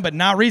Carolina, but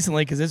not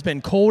recently because it's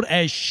been cold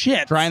as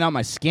shit. Drying out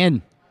my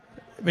skin.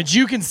 But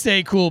you can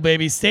stay cool,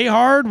 baby. Stay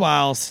hard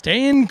while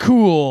staying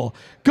cool.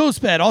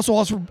 GhostBed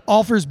also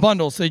offers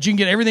bundles so that you can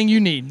get everything you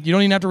need. You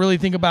don't even have to really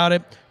think about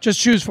it. Just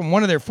choose from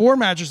one of their 4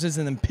 mattresses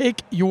and then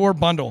pick your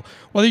bundle.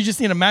 Whether you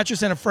just need a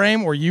mattress and a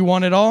frame or you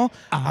want it all,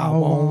 I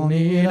want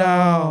it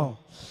all.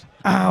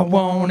 I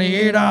want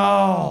it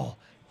all.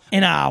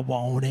 And I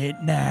want it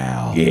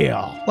now.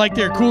 Yeah. Like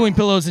their cooling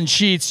pillows and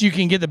sheets, you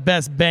can get the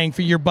best bang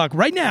for your buck.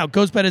 Right now,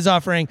 GhostBed is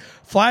offering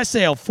flash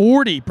sale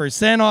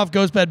 40% off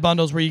GhostBed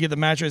bundles where you get the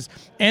mattress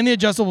and the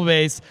adjustable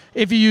base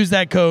if you use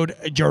that code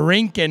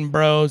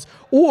DrinkinBros,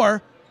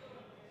 or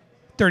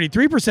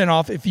 33%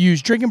 off if you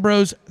use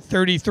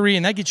DrinkinBros33,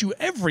 and that gets you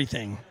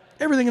everything.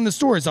 Everything in the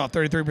store is off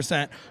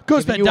 33%.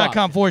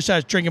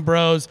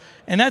 GhostBed.com/DrinkinBros,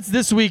 and that's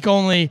this week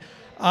only.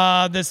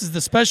 This is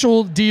the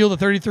special deal, the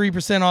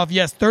 33% off.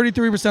 Yes,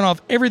 33%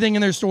 off everything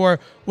in their store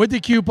with the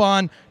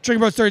coupon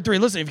Drinking Bros 33.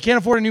 Listen, if you can't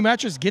afford a new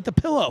mattress, get the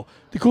pillow.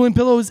 The cooling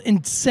pillow is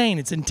insane.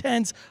 It's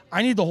intense.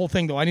 I need the whole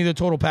thing, though. I need the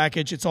total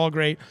package. It's all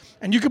great.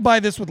 And you can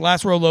buy this with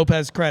Lazaro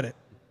Lopez credit.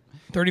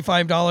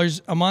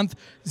 $35 a month,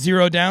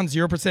 0 down,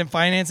 0%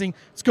 financing.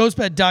 It's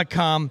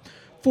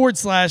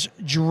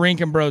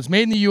ghostbed.com/Drinking Bros.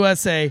 Made in the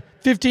USA,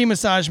 15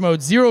 massage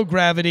modes, 0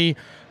 gravity,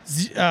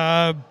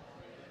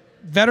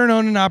 veteran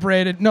owned and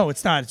operated. No,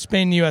 it's not. It's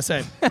Spain and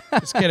USA.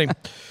 Just kidding.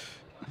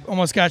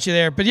 Almost got you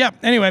there. But yeah,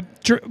 anyway,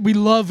 we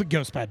love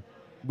Ghostbed.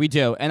 We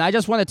do. And I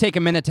just want to take a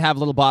minute to have a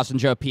little Boston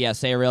Joe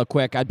PSA real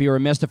quick. I'd be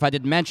remiss if I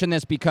didn't mention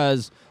this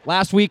because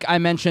last week I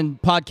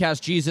mentioned Podcast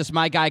Jesus,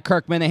 my guy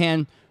Kirk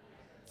Minahan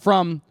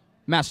from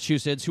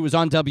Massachusetts, who was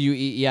on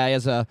WEEI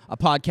as a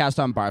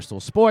podcast on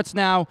Barstool Sports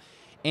now.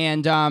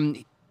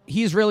 And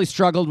he's really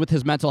struggled with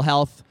his mental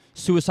health,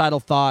 suicidal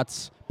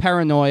thoughts,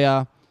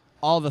 paranoia,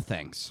 all the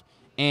things.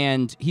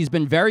 And he's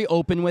been very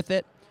open with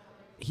it.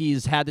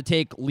 He's had to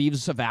take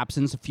leaves of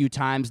absence a few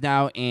times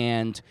now,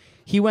 and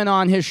he went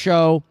on his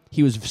show.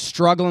 He was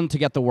struggling to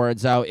get the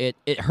words out. It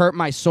hurt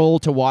my soul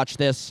to watch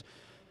this,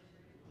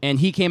 and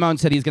he came out and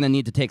said he's going to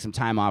need to take some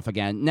time off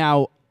again.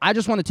 Now, I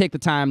just want to take the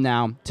time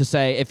now to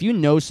say if you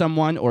know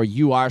someone or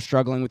you are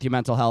struggling with your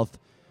mental health,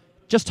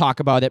 just talk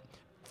about it.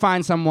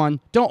 Find someone.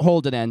 Don't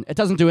hold it in. It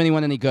doesn't do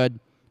anyone any good,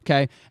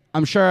 okay?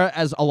 I'm sure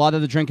as a lot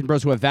of the Drinking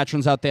Bros who are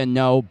veterans out there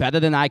know better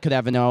than I could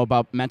ever know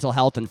about mental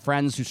health and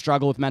friends who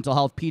struggle with mental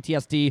health,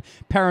 PTSD,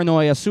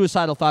 paranoia,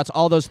 suicidal thoughts,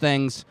 all those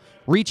things.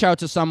 Reach out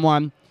to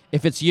someone.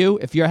 If it's you,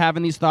 if you're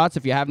having these thoughts,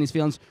 if you're having these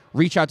feelings,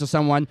 reach out to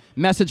someone.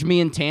 Message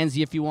me and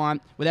Tansy if you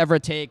want, whatever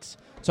it takes.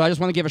 So I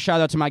just want to give a shout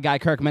out to my guy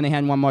Kirk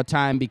Minahan one more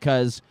time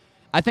because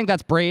I think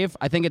that's brave.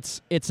 I think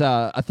it's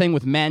a thing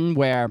with men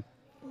where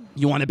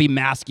you want to be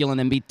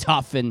masculine and be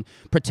tough and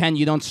pretend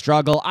you don't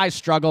struggle. I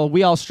struggle.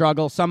 We all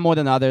struggle, some more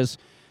than others.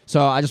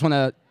 So I just want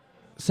to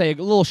say a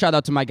little shout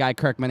out to my guy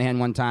Kirk Minahan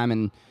one time.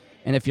 And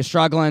if you're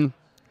struggling,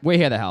 we're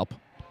here to help.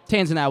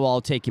 Tans and I will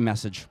all take your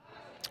message.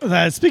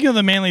 Speaking of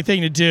the manly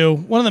thing to do,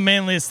 one of the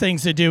manliest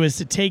things to do is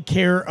to take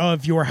care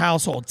of your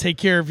household, take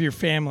care of your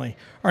family.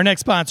 Our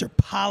next sponsor,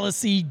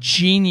 Policy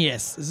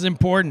Genius. This is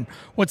important.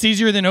 What's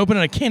easier than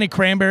opening a can of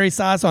cranberry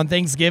sauce on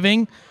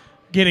Thanksgiving?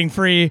 Getting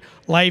free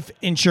life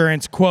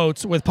insurance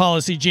quotes with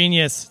Policy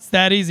Genius. It's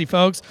that easy,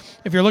 folks.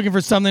 If you're looking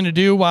for something to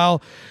do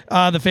while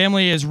the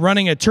family is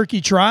running a turkey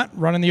trot,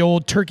 running the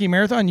old turkey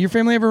marathon. Your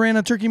family ever ran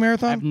a turkey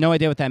marathon? I have no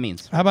idea what that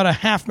means. How about a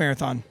half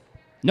marathon?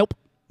 Nope.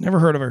 Never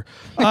heard of her.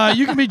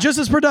 You can be just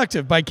as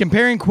productive by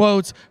comparing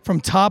quotes from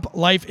top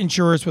life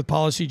insurers with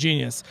Policy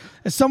Genius.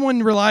 As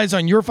someone relies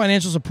on your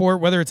financial support,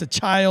 whether it's a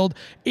child,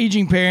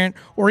 aging parent,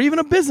 or even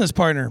a business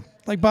partner,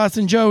 like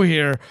Boston Joe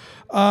here,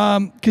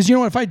 because you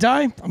know what? If I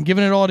die, I'm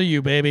giving it all to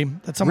you, baby.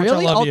 That's how much I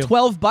love you. Really?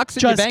 All $12 in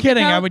your Just bank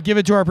kidding. account? I would give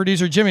it to our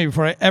producer, Jimmy,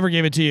 before I ever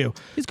gave it to you.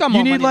 He's got more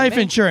You need money life than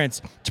me.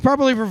 insurance to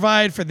properly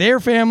provide for their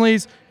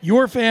families,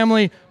 your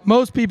family.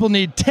 Most people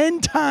need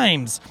 10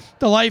 times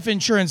the life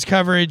insurance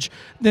coverage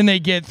than they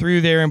get through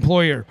their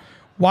employer.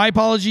 Why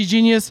Policy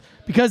Genius?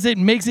 Because it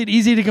makes it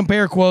easy to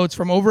compare quotes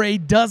from over a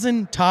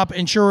dozen top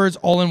insurers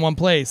all in one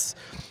place.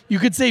 You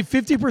could save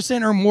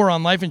 50% or more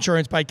on life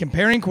insurance by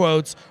comparing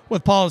quotes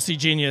with Policy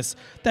Genius.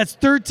 That's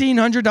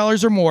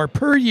 $1,300 or more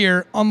per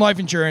year on life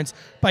insurance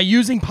by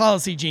using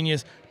Policy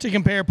Genius to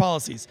compare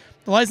policies.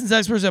 The licensed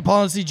experts at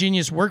Policy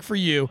Genius work for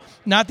you,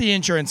 not the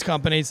insurance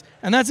companies,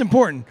 and that's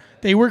important.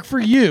 They work for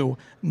you,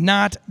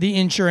 not the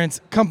insurance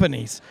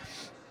companies,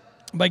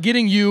 by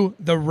getting you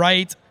the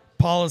right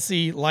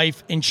policy,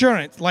 life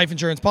insurance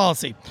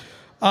policy.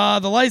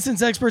 The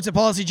licensed experts at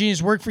Policy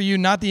Genius work for you,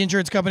 not the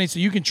insurance company, so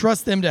you can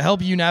trust them to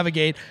help you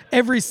navigate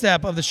every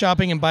step of the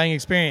shopping and buying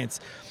experience.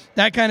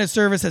 That kind of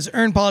service has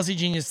earned Policy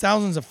Genius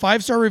thousands of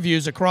 5-star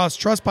reviews across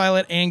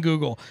Trustpilot and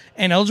Google,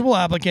 and eligible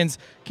applicants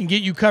can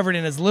get you covered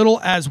in as little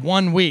as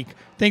 1 week,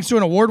 thanks to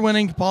an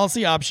award-winning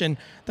policy option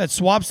that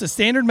swaps the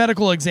standard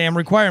medical exam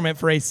requirement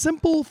for a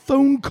simple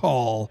phone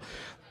call.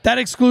 That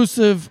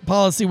exclusive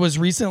policy was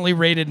recently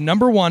rated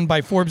 #1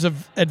 by Forbes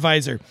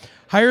Advisor,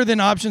 higher than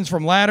options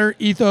from Ladder,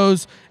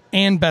 Ethos,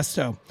 and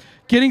Besto.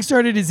 Getting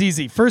started is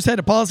easy. First, head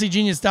to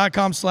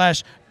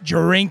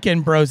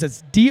policygenius.com/drinkinbros.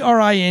 That's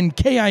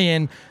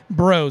DRINKIN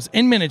bros.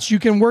 In minutes, you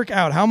can work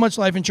out how much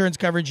life insurance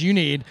coverage you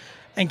need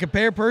and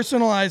compare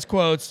personalized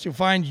quotes to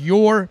find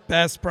your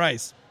best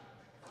price.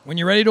 When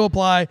you're ready to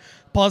apply,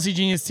 Policy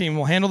Genius team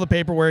will handle the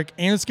paperwork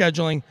and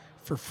scheduling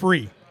for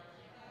free.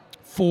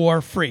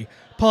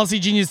 Policy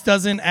Genius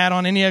doesn't add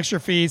on any extra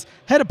fees.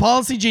 Head to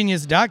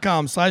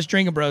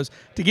policygenius.com/drinkinbros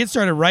to get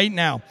started right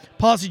now.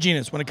 Policy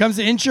Genius. When it comes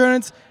to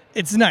insurance,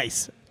 it's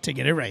nice to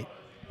get it right.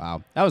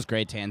 Wow. That was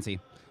great, Tansy.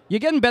 You're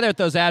getting better at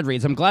those ad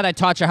reads. I'm glad I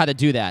taught you how to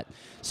do that.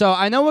 So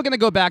I know we're going to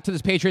go back to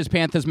this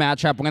Patriots-Panthers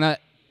matchup. We're going to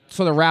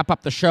sort of wrap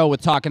up the show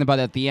with talking about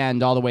it at the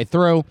end all the way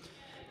through.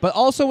 But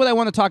also what I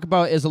want to talk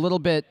about is a little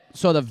bit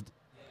sort of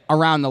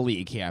around the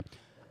league here.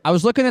 I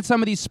was looking at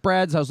some of these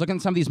spreads. I was looking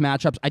at some of these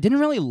matchups. I didn't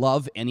really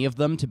love any of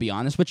them, to be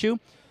honest with you.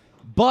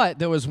 But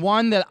there was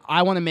one that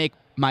I want to make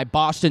my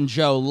Boston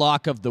Joe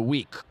lock of the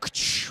week.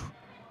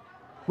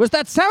 What's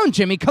that sound,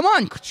 Jimmy? Come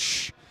on.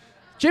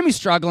 Jimmy's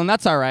struggling.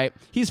 That's all right.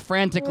 He's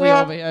frantically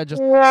over here.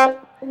 Just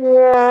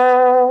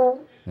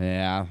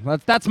yeah,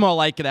 that's more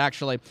like it,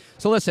 actually.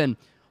 So listen,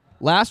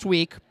 last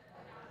week,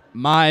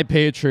 my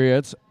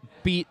Patriots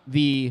beat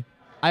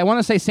I want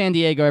to say San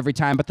Diego every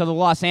time, but they're the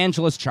Los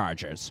Angeles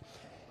Chargers.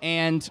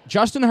 And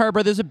Justin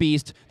Herbert is a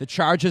beast. The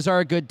Chargers are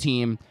a good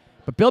team.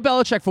 But Bill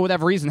Belichick, for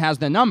whatever reason, has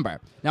their number.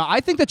 Now, I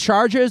think the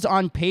Chargers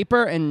on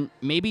paper, and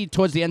maybe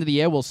towards the end of the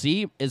year we'll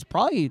see, is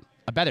probably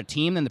a better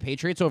team than the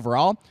Patriots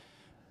overall.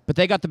 But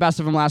they got the best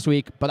of them last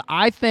week. But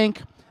I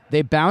think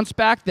they bounce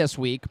back this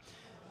week.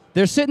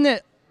 They're sitting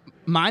at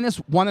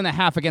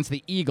 -1.5 against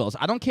the Eagles.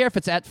 I don't care if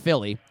it's at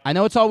Philly. I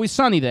know it's always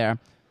sunny there.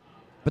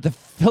 But the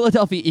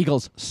Philadelphia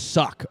Eagles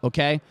suck,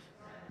 okay?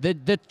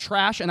 They're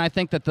trash, and I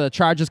think that the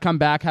Chargers come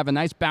back, have a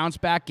nice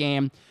bounce-back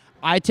game.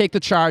 I take the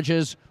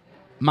Chargers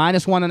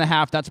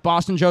 -1.5. That's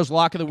Boston Joe's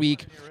lock of the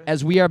week,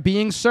 as we are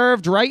being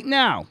served right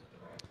now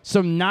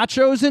some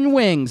nachos and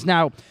wings.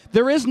 Now,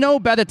 there is no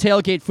better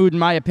tailgate food, in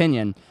my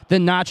opinion,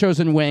 than nachos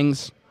and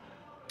wings.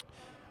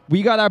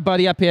 We got our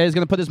buddy up here. He's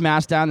going to put his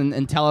mask down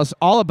and tell us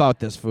all about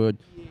this food.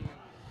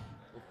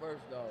 Well,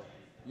 first off,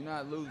 you're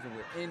not losing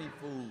with any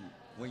food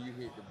when you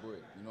hit the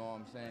brick. You know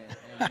what I'm saying?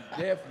 And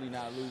you're definitely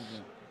not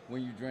losing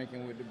when you're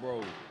drinking with the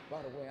bros. By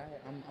the way,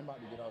 I'm about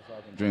to get off so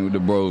I can drink with the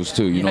bros,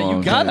 too. You know what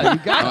I'm saying?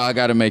 You got it. I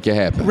got to make it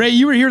happen. Ray,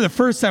 you were here the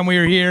first time we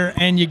were here,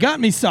 and you got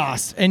me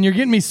sauced, and you're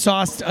getting me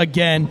sauced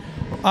again.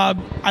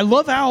 I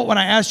love how when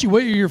I asked you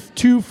what are your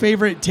two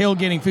favorite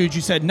tailgating foods,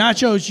 you said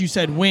nachos, you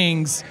said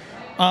wings.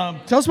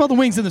 Tell us about the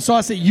wings and the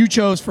sauce that you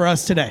chose for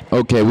us today.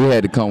 Okay, we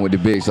had to come with the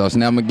big sauce.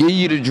 Now, I'm going to give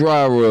you the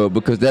dry rub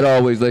because that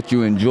always lets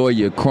you enjoy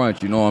your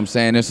crunch. You know what I'm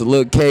saying? It's a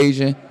little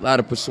Cajun, a lot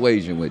of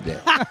persuasion with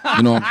that.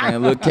 You know what I'm saying? A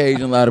little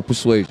Cajun, a lot of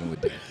persuasion with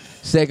that.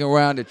 Second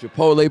round, the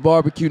Chipotle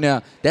barbecue.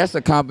 Now, that's a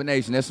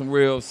combination. That's some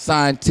real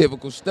scientific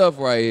stuff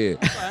right here.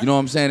 You know what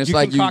I'm saying? It's You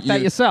like concoct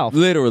that yourself.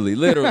 Literally.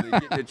 Get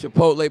the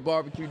Chipotle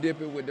barbecue,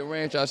 dip it with the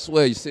ranch. I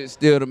swear, you sit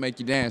still to make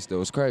you dance, though.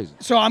 It's crazy.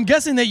 So I'm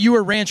guessing that you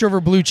were ranch over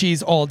blue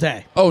cheese all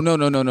day. Oh, no.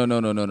 No? No?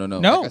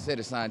 Like I said,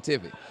 it's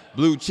scientific.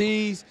 Blue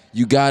cheese,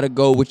 you got to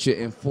go with your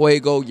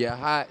Enfuego, your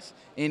hots,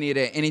 any of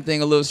that,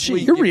 anything a little Shit,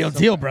 sweet. you're real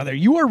deal, brother.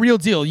 You are real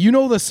deal. You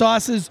know the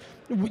sauces.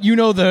 You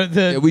know the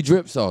Yeah, we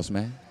drip sauce,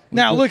 man.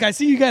 Now, look, I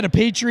see you got a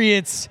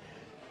Patriots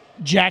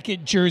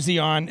jacket jersey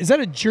on. Is that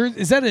a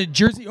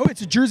jersey? Oh,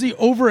 it's a jersey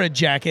over a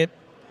jacket.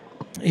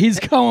 He's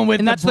going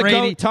with And that's the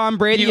Brady, GOAT, Tom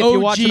Brady. the If you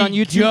watch it OG on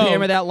YouTube, goat.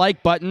 hammer that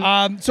like button.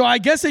 So I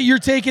guess that you're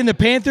taking the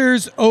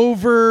Panthers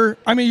over.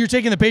 I mean, you're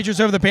taking the Patriots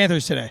over the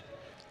Panthers today.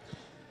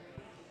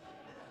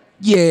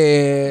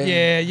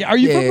 Yeah. Yeah. Are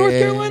you from North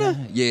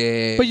Carolina?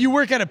 Yeah. But you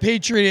work at a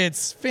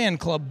Patriots fan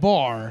club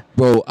bar.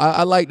 Bro,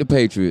 I like the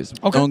Patriots.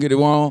 Okay. Don't get it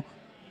wrong.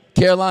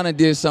 Carolina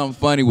did something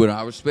funny with them.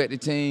 I respect the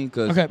team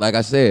because, Okay. like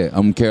I said,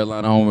 I'm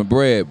Carolina home and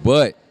bred.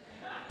 But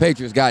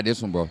Patriots got this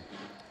one, bro.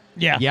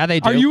 Yeah. Yeah, they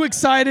do. Are you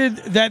excited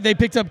that they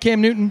picked up Cam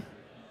Newton?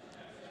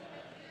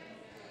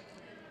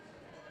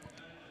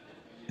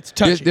 It's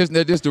touchy.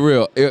 This the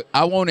real.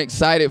 I wasn't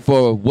excited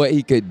for what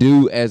he could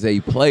do as a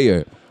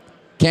player.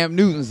 Cam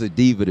Newton's a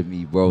diva to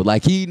me, bro.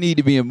 Like, he need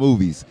to be in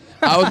movies.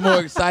 I was more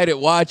excited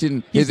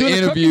watching He's his doing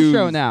a cooking interviews.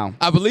 show now.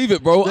 I believe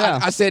it, bro. Yeah.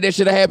 I said that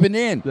should have happened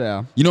then.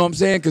 Yeah. You know what I'm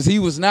saying? Because he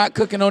was not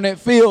cooking on that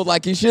field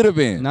like he should have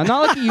been. No,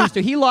 not like he used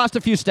to. He lost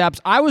a few steps.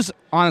 I was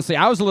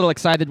a little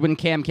excited when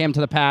Cam came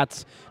to the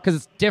Pats because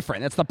it's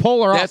different. It's the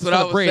polar That's opposite what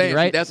I of was Brady, saying.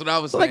 right? That's what I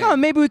was So saying. like, oh,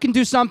 maybe we can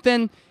do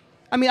something.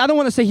 I mean, I don't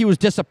want to say he was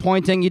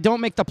disappointing. You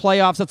don't make the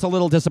playoffs. That's a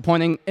little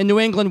disappointing. In New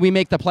England, we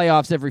make the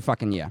playoffs every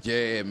fucking year.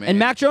 Yeah, man. And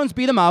Mac Jones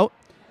beat him out,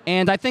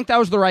 and I think that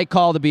was the right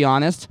call, to be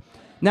honest.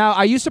 Now,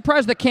 are you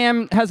surprised that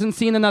Cam hasn't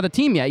seen another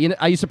team yet?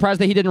 Are you surprised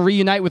that he didn't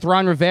reunite with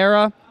Ron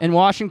Rivera in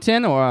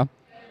Washington? Or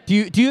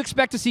do you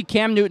expect to see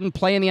Cam Newton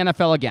play in the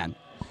NFL again?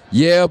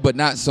 Yeah, but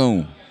not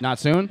soon. Not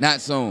soon?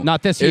 Not soon.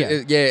 Not this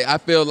year. Yeah, I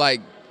feel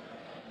like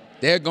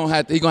he's gonna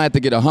have to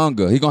get a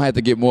hunger. He's gonna have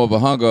to get more of a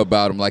hunger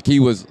about him. Like,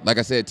 he was, like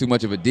I said, too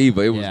much of a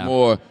diva. It was Yeah.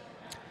 more.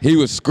 He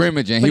was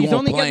scrimmaging. But he he's wasn't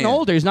only playing. getting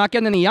older. He's not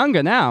getting any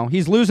younger now.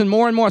 He's losing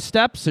more and more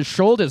steps. His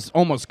shoulder's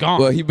almost gone.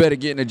 Well, he better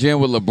get in the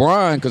gym with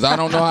LeBron because I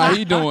don't know how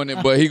he doing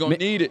it, but he gonna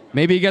need it.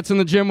 Maybe he gets in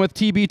the gym with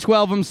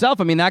TB12 himself.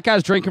 I mean, that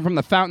guy's drinking from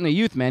the fountain of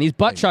youth, man. He's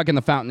butt chugging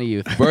the fountain of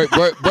youth.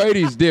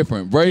 Brady's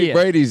different. He is.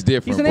 Brady's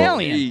different. He's an bro.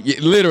 alien.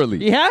 Literally.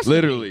 He has to be.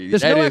 Literally.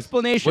 There's That no is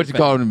explanation What you for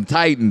call them?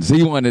 Titans.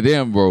 He one of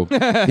them, bro.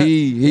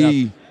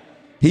 He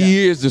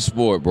is the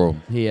sport, bro.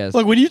 He is.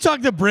 Look, when you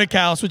talk to Brick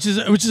House, which is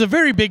a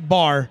very big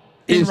bar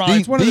in It's Raleigh,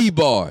 it's one of the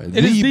bar.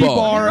 It is the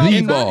bar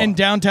The in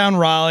downtown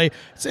Raleigh.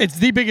 It's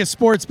the biggest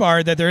sports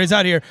bar that there is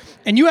out here.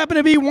 And you happen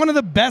to be one of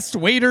the best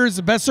waiters,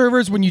 the best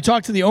servers. When you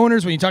talk to the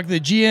owners, when you talk to the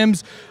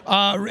GMs,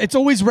 it's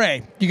always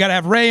Ray. You got to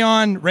have Ray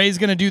on. Ray's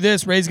going to do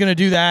this. Ray's going to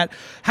do that.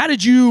 How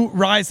did you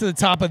rise to the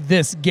top of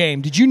this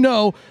game? Did you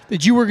know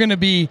that you were going to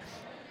be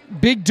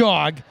big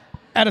dog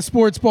at a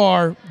sports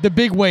bar, the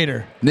big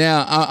waiter?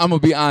 Now, I'm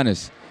going to be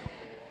honest.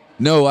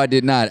 No, I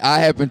did not. I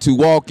happened to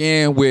walk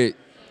in with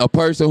a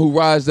person who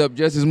rises up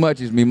just as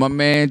much as me, my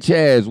man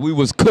Chaz. We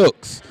was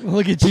cooks.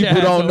 Look at People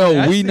Chaz don't over know.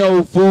 there. I We see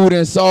know food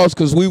and sauce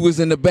because we was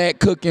in the back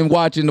cooking,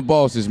 watching the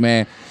bosses,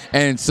 man.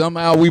 And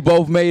somehow we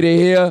both made it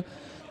here.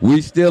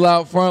 We still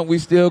out front. We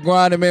still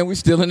grinding, man. We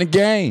still in the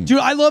game. Dude,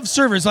 I love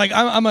servers. Like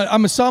I'm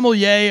a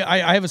sommelier.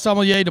 I have a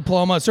sommelier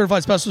diploma, a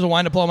certified specialist of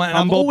wine diploma, and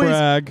Humble I've always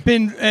brag.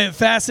 been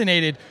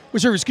fascinated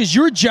with servers because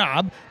your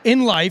job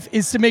in life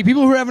is to make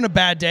people who are having a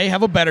bad day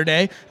have a better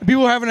day, and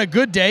people who are having a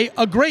good day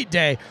a great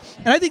day.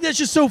 And I think that's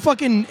just so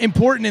fucking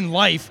important in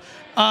life.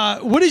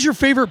 What is your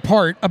favorite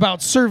part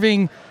about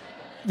serving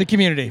the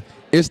community?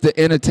 It's the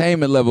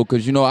entertainment level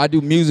because, you know, I do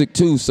music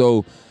too,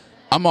 so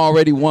I'm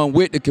already one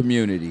with the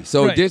community.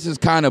 So Right. this is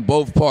kind of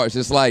both parts.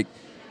 It's like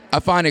I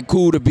find it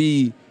cool to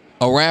be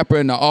a rapper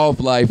in the off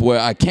life where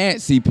I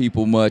can't see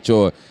people much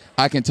or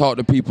I can talk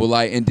to people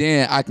like, and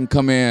then I can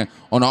come in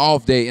on an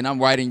off day and I'm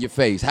right in your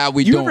face. How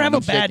we Do you doing? ever have a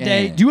I'm bad shaking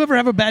day? hands. Do you ever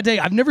have a bad day?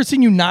 I've never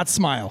seen you not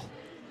smile.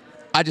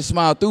 I just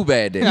smile through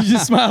bad days. You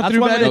just smile That's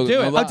through one bad way days. to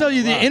do it. I'll tell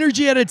you, the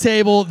energy at a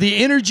table, the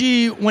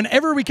energy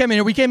whenever we come in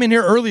here. We came in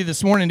here early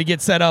this morning to get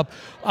set up.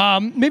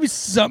 Maybe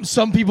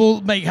some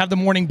people may have the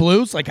morning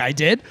blues, like I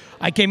did.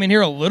 I came in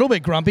here a little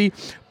bit grumpy,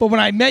 but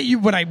when I met you,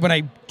 when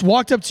I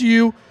walked up to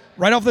you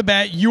right off the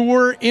bat,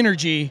 your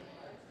energy,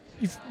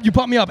 you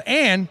pumped me up,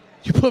 and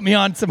you put me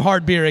on some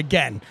hard beer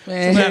again.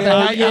 Man, Some of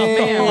that hell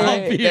high alcohol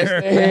yeah.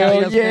 beer. That's the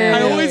hell yeah.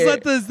 I always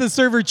let the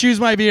server choose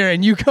my beer,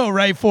 and you go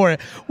right for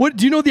it. What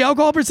do you know the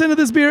alcohol percent of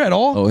this beer at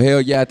all? Oh, hell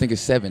yeah. I think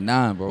it's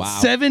 7.9, bro.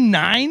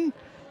 7.9.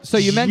 So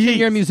you mentioned Jeez.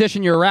 you're a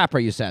musician, you're a rapper,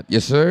 you said.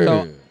 Yes, sir.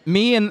 So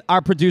me and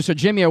our producer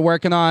Jimmy are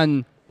working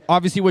on,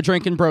 obviously we're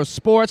Drinking Bros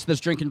Sports, this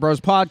Drinking Bros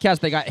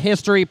podcast. They got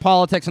history,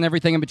 politics, and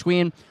everything in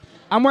between.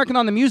 I'm working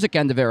on the music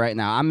end of it right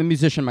now. I'm a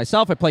musician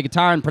myself. I play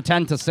guitar and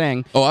pretend to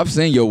sing. Oh, I've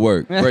seen your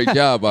work. Great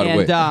job, by the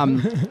way.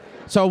 And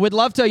so we'd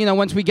love to,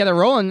 once we get it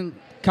rolling,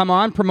 come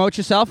on, promote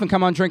yourself, and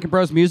come on Drinking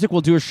Bros Music.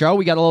 We'll do a show.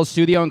 We got a little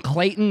studio in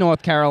Clayton,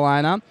 North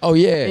Carolina. Oh,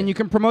 yeah. And you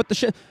can promote the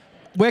shit.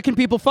 Where can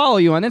people follow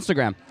you on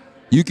Instagram?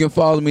 You can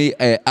follow me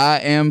at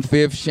I am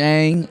Fifth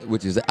Shang,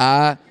 which is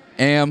I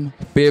am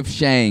Fifth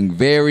Shang.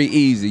 Very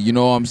easy. You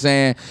know what I'm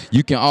saying?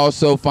 You can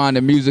also find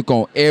the music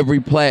on every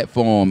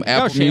platform.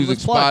 Apple Music,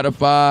 shameless plug.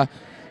 Spotify.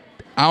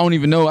 I don't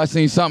even know. I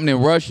seen something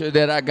in Russia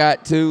that I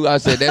got too. I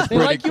said, that's They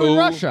pretty like cool. you in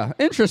Russia.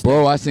 Interesting.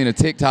 Bro, I seen a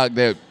TikTok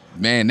that,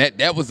 man,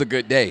 that was a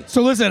good day.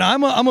 So listen,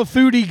 I'm a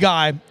foodie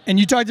guy, and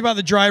you talked about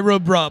the dry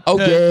rub Oh,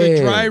 the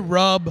yeah. dry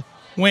rub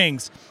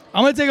wings.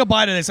 I'm gonna take a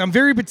bite of this. I'm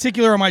very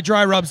particular on my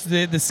dry rubs.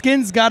 The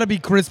skin's got to be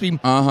crispy.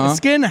 Uh-huh. The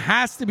skin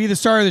has to be the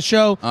star of the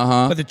show,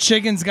 but the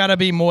chicken's got to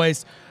be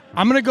moist.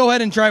 I'm gonna go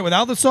ahead and try it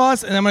without the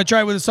sauce, and I'm gonna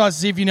try it with the sauce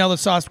to see if you nail the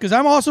sauce, because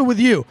I'm also with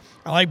you.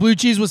 I like blue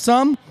cheese with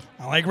some.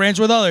 I like ranch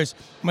with others.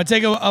 I'm gonna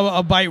take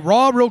a bite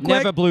raw real quick.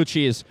 Never blue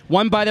cheese.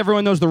 One bite,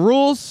 everyone knows the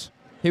rules.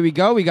 Here we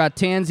go. We got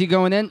Tansy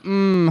going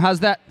in. How's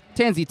that?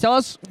 Tansy, tell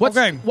us,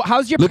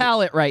 how's your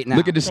palate right now?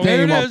 Look at the So there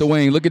steam it off is. the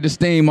wing. Look at the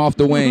steam off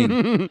the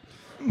wing.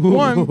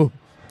 One.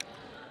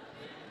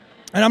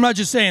 And I'm not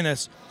just saying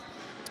this.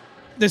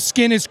 The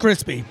skin is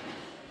crispy.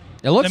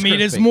 It looks The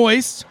meat is crispy.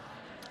 moist.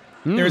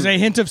 There's a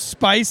hint of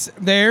spice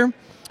there.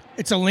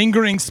 It's a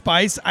lingering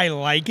spice. I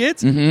like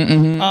it.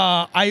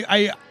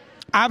 I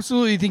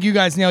absolutely think you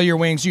guys nail your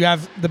wings. You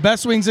have the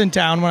best wings in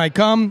town. When I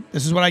come,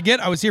 this is what I get.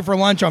 I was here for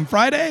lunch on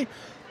Friday.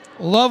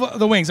 Love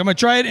the wings. I'm going to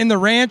try it in the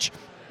ranch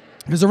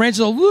because the ranch is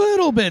a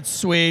little bit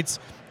sweet.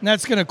 And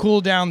that's going to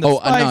cool down the Oh,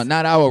 spice. no,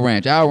 not our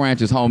ranch. Our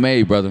ranch is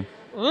homemade, brother.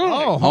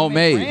 Oh,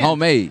 Homemade.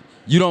 ranch.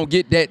 You don't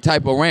get that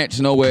type of ranch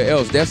nowhere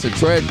else. That's a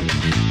treasure.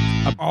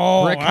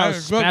 Oh, Brick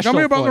House tell special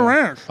me about for the you.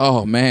 ranch.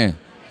 Oh, man.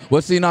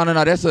 Well, see, no.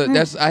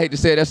 That's I hate to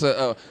say it, that's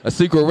a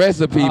secret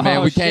recipe, man.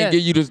 Oh, We can't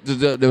shit. give you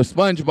the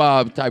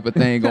SpongeBob type of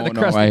thing going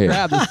on Krusty right here.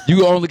 Krab.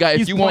 You only got, if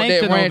He's you want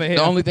that plankton ranch, over here.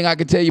 the only thing I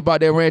can tell you about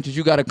that ranch is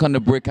you got to come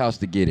to Brick House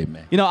to get it,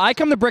 man. I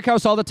come to Brick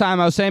House all the time.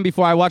 I was saying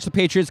before, I watch the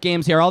Patriots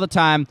games here all the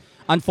time.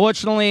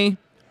 Unfortunately,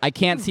 I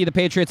can't see the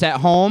Patriots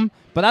at home,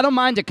 but I don't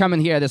mind it coming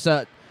here. There's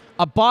a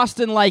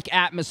Boston-like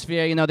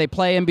atmosphere. They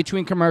play in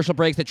between commercial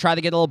breaks. They try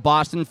to get a little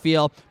Boston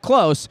feel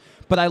close.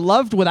 But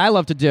what I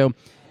love to do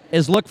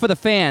is look for the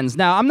fans.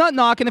 Now, I'm not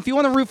knocking. If you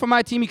want to root for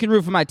my team, you can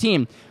root for my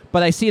team.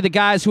 But I see the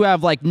guys who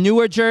have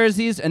newer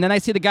jerseys, and then I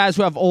see the guys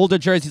who have older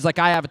jerseys. Like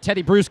I have a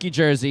Teddy Bruschi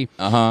jersey,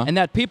 and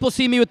that people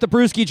see me with the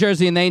Bruschi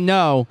jersey, and they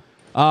know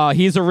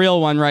he's a real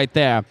one right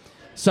there.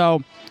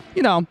 So,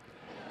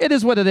 it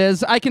is what it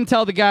is. I can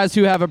tell the guys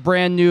who have a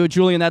brand new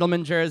Julian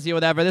Edelman jersey or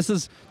whatever. This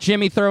is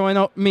Jimmy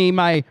throwing me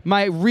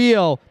my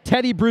real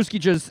Teddy Bruschi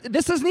jersey.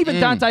 This isn't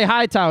even Dante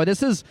Hightower.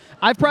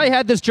 I've probably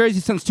had this jersey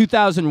since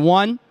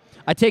 2001.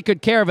 I take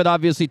good care of it,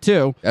 obviously,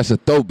 too. That's a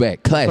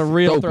throwback. Classic. It's a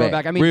real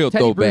throwback. I mean, real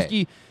Teddy throwback.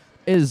 Bruschi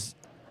is,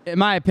 in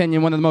my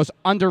opinion, one of the most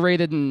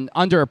underrated and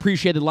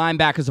underappreciated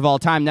linebackers of all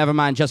time, never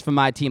mind just for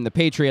my team, the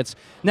Patriots.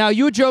 Now,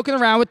 you were joking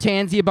around with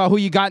Tansy about who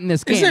you got in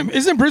this game.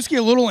 Isn't Bruschi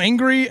a little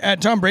angry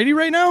at Tom Brady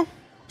right now?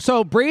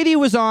 So Brady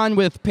was on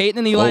with Peyton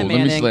and Eli let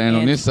Manning. me stand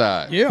on and this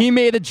side. Yeah. He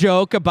made a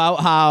joke about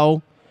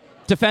how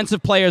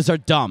defensive players are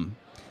dumb.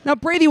 Now,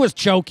 Brady was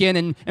joking,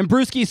 and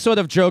Brewski sort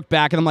of joked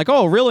back, and I'm like,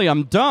 oh, really?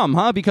 I'm dumb,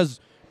 huh? Because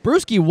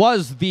Brewski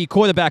was the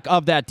quarterback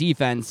of that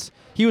defense.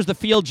 He was the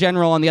field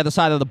general on the other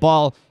side of the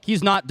ball.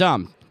 He's not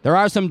dumb. There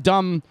are some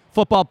dumb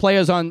football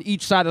players on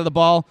each side of the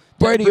ball.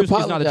 Brady Brewski's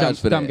not a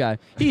apologized for dumb that.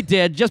 guy. He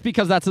did, just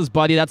because that's his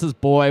buddy, that's his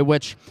boy,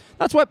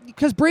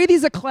 because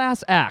Brady's a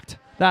class act.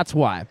 That's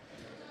why.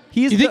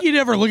 You think he'd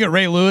ever look at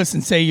Ray Lewis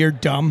and say you're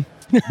dumb?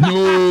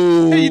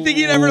 No. You think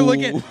he'd ever look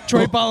at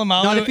Troy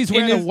Polamalu Not if he's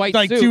wearing in a his- white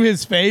like suit. to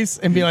his face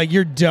and be like,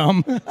 "You're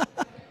dumb"?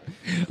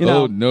 You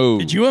know, Oh no.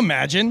 Could you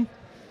imagine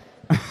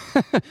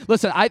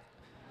listen, I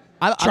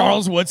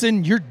Charles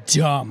Woodson? You're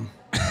dumb.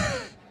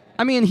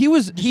 I mean, he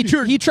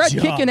tried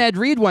dumb. kicking Ed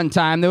Reed one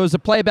time. There was a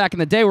play back in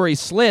the day where he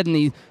slid and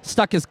he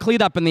stuck his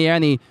cleat up in the air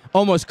and he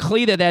almost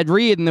cleated Ed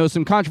Reed, and there was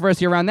some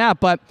controversy around that.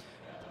 But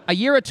a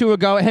year or two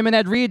ago, him and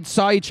Ed Reed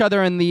saw each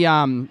other in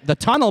the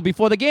tunnel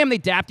before the game. They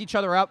dapped each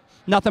other up.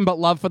 Nothing but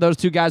love for those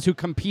two guys who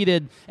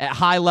competed at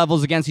high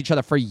levels against each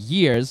other for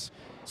years.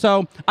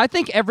 So I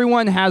think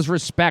everyone has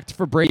respect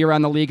for Brady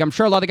around the league. I'm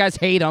sure a lot of guys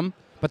hate him,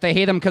 but they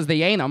hate him because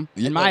they ain't him,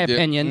 in my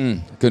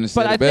opinion. Couldn't have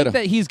said But I it better.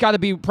 think that he's got to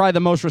be probably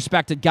the most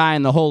respected guy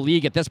in the whole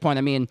league at this point.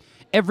 I mean,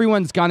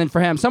 everyone's gunning for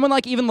him. Someone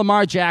like even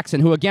Lamar Jackson,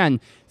 who, again,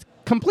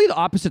 complete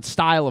opposite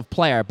style of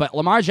player, but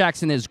Lamar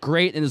Jackson is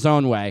great in his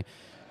own way.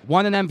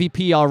 Won an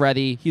MVP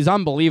already. He's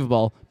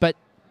unbelievable. But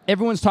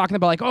everyone's talking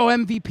about, like, oh,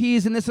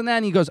 MVPs and this and that.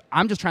 And he goes,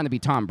 I'm just trying to be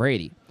Tom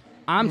Brady.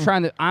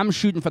 I'm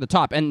shooting for the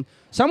top. And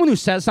someone who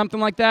says something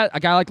like that, a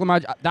guy like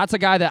Lamar, that's a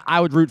guy that I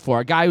would root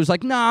for. A guy who's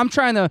like, no, I'm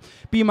trying to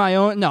be my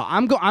own. No,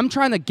 I'm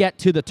trying to get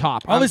to the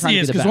top. Obviously, he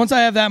is, because once I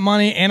have that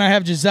money and I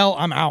have Giselle,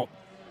 I'm out.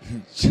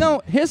 You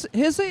know, here's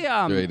a Straight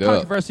up.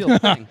 controversial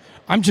thing.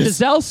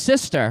 Giselle's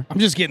sister I'm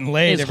just getting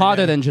laid. is every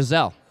hotter day. than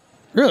Giselle.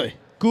 Really.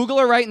 Google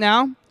her right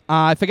now.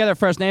 I forget her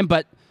first name,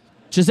 but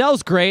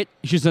Giselle's great.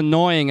 She's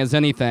annoying as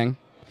anything.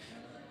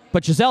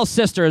 But Giselle's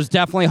sister is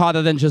definitely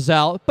hotter than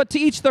Giselle. But to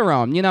each their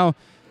own. You know,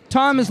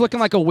 Tom is looking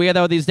like a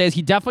weirdo these days.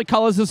 He definitely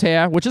colors his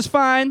hair, which is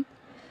fine.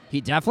 He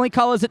definitely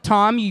colors it,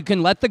 Tom. You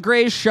can let the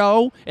grays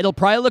show. It'll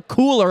probably look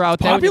cooler out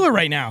there. Popular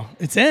right now.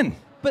 It's in.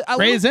 But a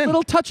Gray is in.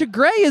 little touch of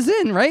gray is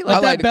in, right? I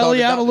that like to call belly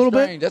it out a Dr. little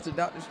bit. Strange. That's a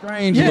Dr.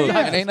 Strange Yeah, look. yeah.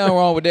 Man, ain't nothing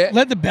wrong with that.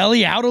 Let the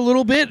belly out a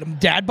little bit.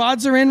 Dad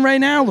bods are in right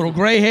now. Little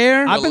gray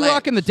hair. I've been Relax.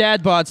 rocking the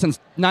dad bod since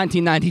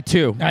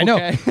 1992. I know.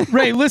 okay?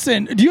 Ray,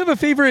 listen. Do you have a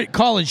favorite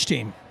college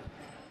team?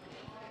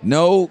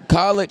 No,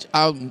 college,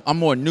 I'm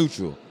more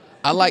neutral.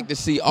 I like to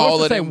see all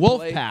Supposed of to say them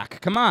play.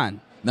 Wolfpack. Come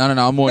on. No,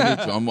 I'm more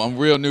neutral. I'm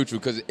real neutral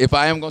because if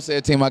I am going to say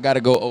a team, I got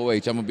to go OH. I'm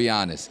going to be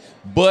honest.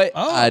 But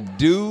Oh.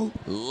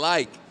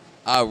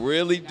 I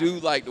really do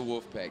like the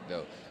Wolfpack,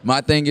 though. My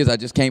thing is I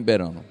just can't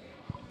bet on them.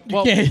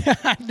 Well, Yeah,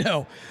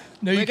 no,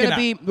 you we're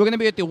cannot. gonna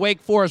be at the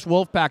Wake Forest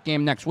Wolfpack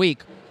game next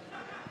week,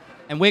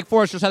 and Wake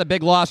Forest just had a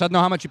big loss. I don't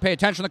know how much you pay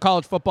attention to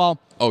college football.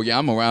 Oh, yeah,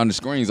 I'm around the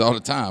screens all the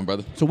time,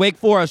 brother. So Wake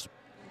Forest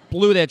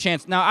blew their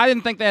chance. Now, I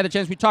didn't think they had a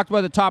chance. We talked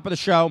about it at the top of the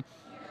show.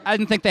 I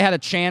didn't think they had a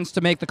chance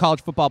to make the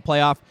college football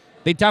playoff.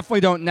 They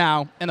definitely don't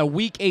now in a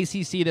weak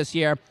ACC this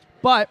year.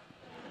 But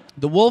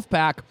the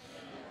Wolfpack,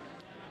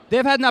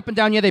 they've had an up and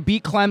down year. They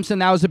beat Clemson.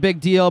 That was a big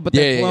deal, but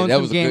they've Yeah, blown that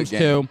some was a good games game.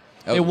 too.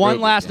 That They was a won real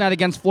good last game. night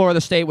against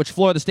Florida State, which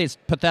Florida State's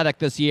pathetic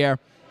this year.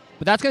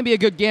 But that's going to be a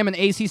good game, an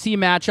ACC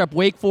matchup.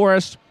 Wake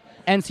Forest,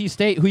 NC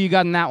State. Who you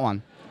got in that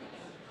one?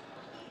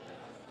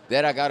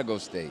 That I got to go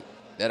state.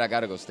 Go I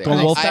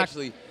Wolfpack?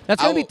 actually, That's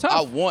gonna be tough.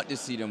 I want to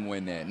see them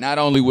win that. Not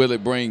only will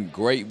it bring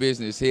great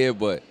business here,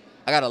 but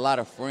I got a lot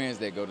of friends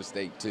that go to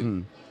state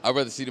too. I'd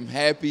rather see them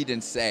happy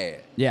than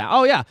sad. Yeah.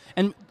 Oh, yeah.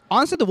 And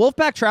honestly, the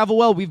Wolfpack travel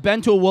well. We've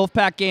been to a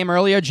Wolfpack game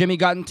earlier. Jimmy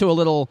got into a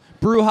little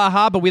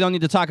brouhaha, but we don't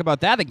need to talk about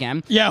that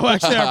again. Yeah, well,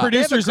 actually, our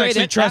producer's great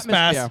actually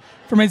trespassed atmosphere.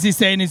 from NC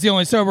State, and he's the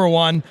only sober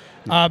one.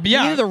 But He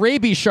yeah, needed a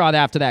rabies shot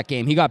after that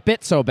game. He got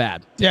bit so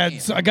bad. yeah,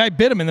 so a guy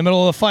bit him in the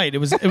middle of the fight. It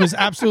was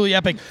absolutely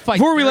epic. Fight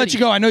Before we let dirty. you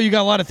go, I know you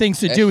got a lot of things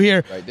to do That's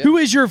here. right there. Who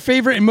is your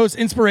favorite and most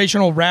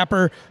inspirational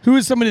rapper? Who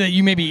is somebody that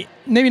you maybe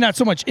not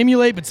so much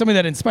emulate, but somebody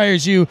that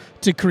inspires you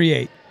to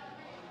create?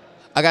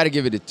 I got to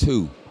give it a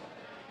 2.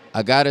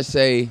 I got to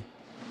say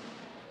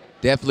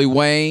definitely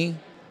Wayne,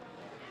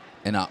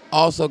 and I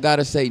also got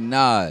to say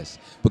Nas,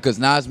 because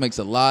Nas makes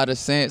a lot of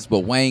sense, but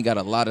Wayne got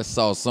a lot of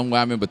sauce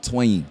somewhere I'm in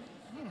between.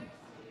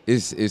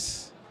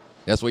 It's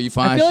that's where you I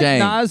find feel Shane.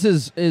 like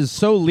Nas is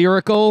so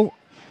lyrical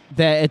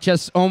that it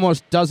just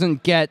almost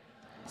doesn't get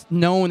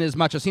known as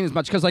much or seen as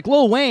much. Because like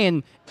Lil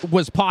Wayne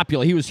was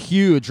popular. He was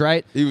huge,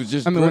 right? He was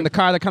just I mean, when the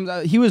car that comes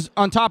out, he was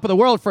on top of the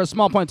world for a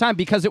small point in time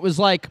because it was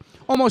like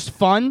almost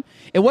fun.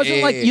 It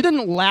wasn't like Yeah. you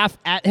didn't laugh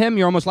at him.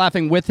 You're almost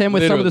laughing with him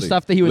with some of the Literally.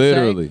 stuff that he would say.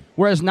 Literally.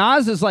 Whereas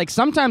Nas is like,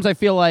 sometimes I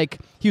feel like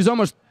he was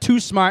almost too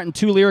smart and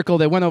too lyrical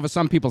that went over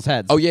some people's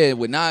heads. Oh yeah,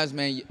 with Nas,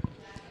 man,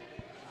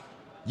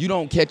 you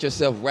don't catch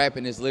yourself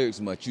rapping his lyrics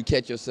much. You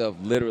catch yourself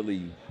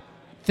literally.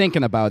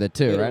 Thinking about it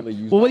too, right? Literally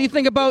use Well, what do you all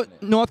think about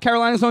North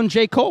Carolina's own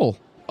J. Cole?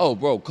 Oh,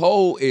 bro,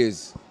 Cole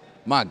is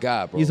my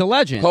guy, bro. He's a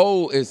legend.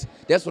 Cole is.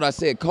 That's what I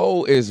said.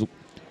 Cole is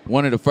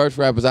one of the first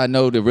rappers I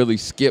know to really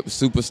skip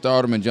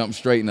superstardom and jump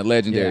straight into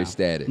legendary Yeah.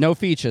 status. No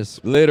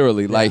features.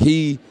 Literally, like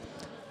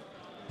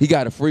He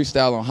got a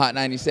freestyle on Hot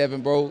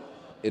 97, bro.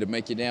 It'll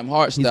make your damn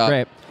heart He's stop.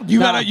 great. You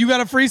got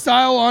a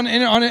freestyle on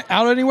it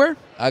out anywhere?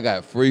 I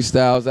got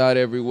freestyles out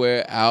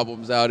everywhere,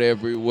 albums out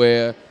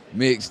everywhere,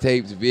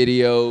 mixtapes,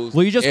 videos.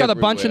 Well, you just got a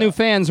bunch of new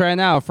fans right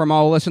now from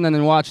all listening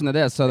and watching to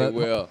this. So that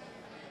Well,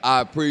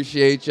 I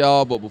appreciate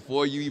y'all, but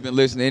before you even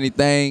listen to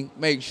anything,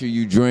 make sure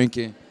you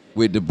drinking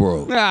with the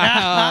bro.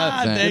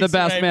 Thanks, You're the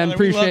best, man.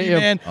 brother. We love Appreciate you.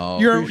 man. Oh,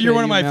 You're appreciate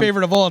one of you, my man.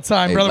 favorite of all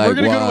time, Hey, brother. We're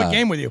gonna go to a likewise.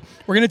 game with you.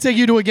 We're gonna take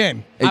you to a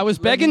game. I was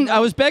begging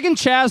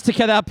Chaz to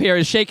get up here.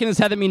 He's shaking his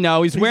head at me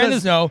no. He's wearing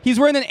says no. He's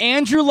wearing an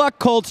Andrew Luck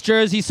Colts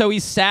jersey, so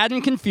he's sad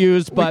and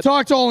confused. We But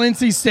talked all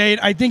NC State.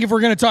 I think if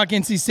we're going to talk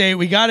NC State,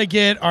 we got to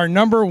get our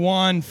number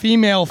one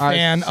female Our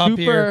fan up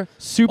here.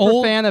 super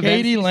Old fan of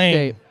Katie NC Lane.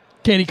 State.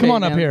 Katie, come Katie,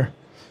 on up man. here.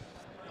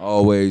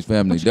 Always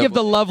family. give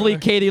the lovely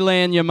Katie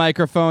Lane your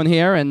microphone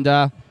here. And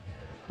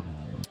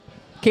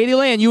Katie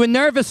Lane, you were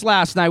nervous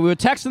last night. We were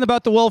texting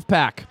about the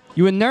Wolfpack.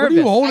 You were What are nervous.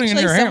 you holding in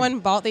Actually, your hand? someone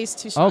bought these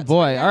 2 shots. Oh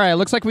boy! All right,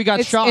 looks like we got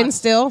It's shots.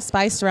 Instill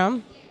spiced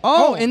rum.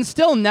 and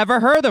still never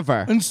heard of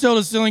her. And still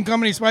Distilling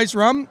Company Spice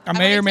Rum. I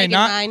may or may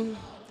not I have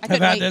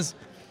couldn't had wait. this.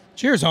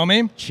 Cheers,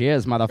 homie.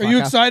 Cheers, motherfucker. Are you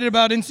excited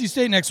about NC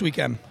State next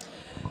weekend?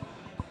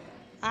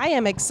 I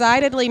am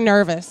excitedly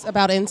nervous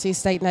about NC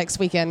State next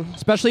weekend.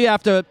 Especially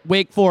after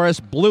Wake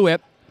Forest blew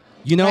it.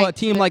 You know, Right. a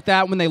team like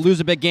that, when they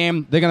lose a big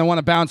game, they're going to want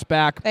to bounce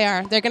back. They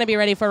are. They're going to be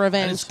ready for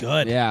revenge.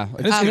 good. Yeah.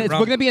 That is good We're rum.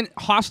 going to be in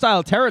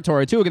hostile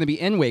territory, too. We're going to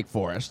be in Wake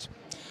Forest.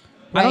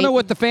 I don't Right. know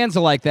what the fans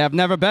are like there. I've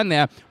never been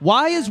there.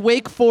 Why is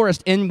Wake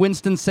Forest in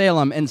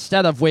Winston-Salem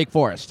instead of Wake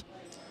Forest?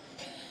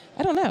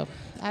 I don't know.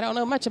 I don't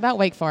know much about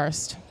Wake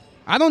Forest.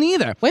 I don't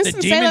either.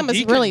 Winston-Salem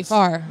is really Deacons.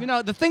 far. You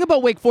know, the thing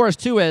about Wake Forest,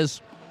 too,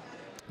 is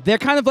they're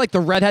kind of like the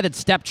redheaded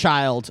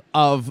stepchild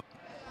of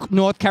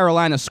North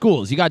Carolina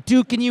schools. You got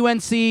Duke and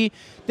UNC,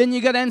 then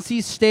you got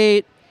NC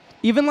State,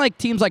 even like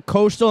teams like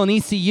Coastal and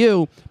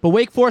ECU. But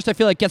Wake Forest, I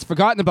feel like, gets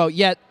forgotten about,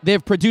 yet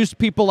they've produced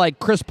people like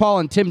Chris Paul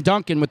and Tim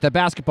Duncan with their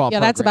basketball Yeah,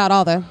 that's program. about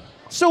all, though.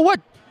 So what?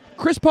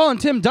 Chris Paul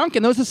and Tim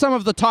Duncan, those are some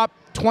of the top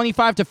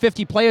 25 to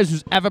 50 players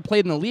who's ever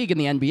played in the league in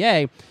the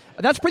NBA.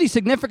 That's pretty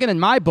significant in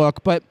my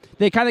book, but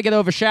they kind of get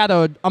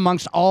overshadowed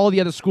amongst all the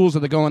other schools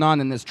that are going on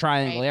in this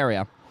triangle Right.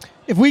 area.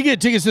 If we get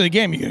tickets to the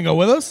game, you going to go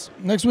with us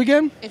next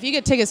weekend? If you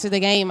get tickets to the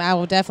game, I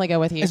will definitely go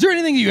with you. Is there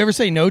anything that you ever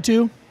say no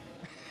to?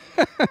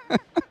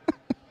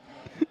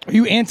 Are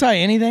you anti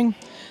anything?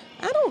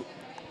 I don't.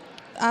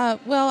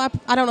 Well,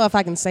 I don't know if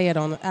I can say it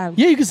on.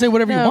 Yeah, you can say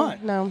whatever no, you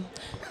want. No.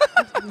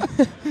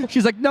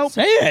 She's like, nope.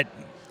 Say it.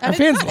 I Our mean,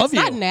 fans it's not, love it's you.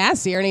 not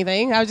nasty or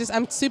anything.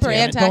 I'm super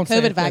Damn it, don't say anti-COVID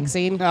it then.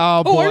 vaccine.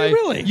 Oh, boy. Oh, are you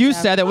really? You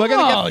said it. We're going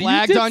Oh, to you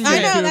get flagged did on say YouTube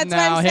it. I know, that's what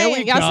now. I'm Here we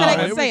saying. go. Y'all said I Here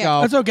could we say it.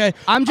 go. That's okay.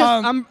 I'm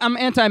just I'm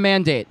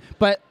anti-mandate.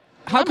 But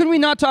how can we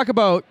not talk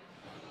about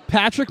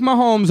Patrick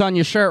Mahomes on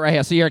your shirt right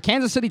here? So you're a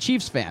Kansas City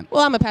Chiefs fan.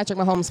 Well, I'm a Patrick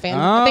Mahomes fan.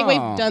 I think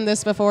Oh. we've done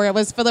this before. It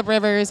was Phillip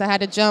Rivers. I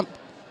had to jump.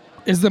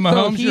 Is the So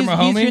Mahomes he's, your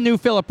Mahomie? he's your new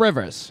Phillip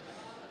Rivers.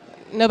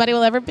 Nobody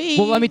will ever be.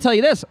 Well, let me tell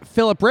you this.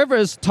 Phillip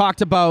Rivers talked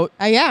about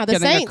Yeah, the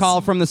getting Saints. a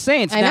call from the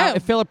Saints. I now, know.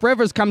 if Phillip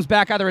Rivers comes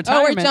back out of Oh,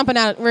 retirement, we're jumping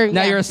out.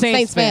 now you're a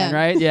Saints fan,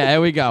 right? Yeah,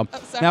 here we go.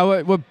 sorry. Now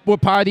we're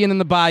partying in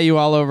the bayou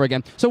all over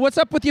again. So what's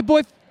up with your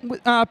boy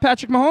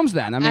Patrick Mahomes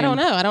then? I don't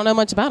know. I don't know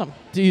much about him.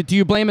 Do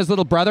you blame his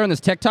little brother and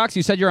his TikToks?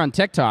 You said you're on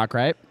TikTok,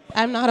 right?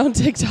 I'm not on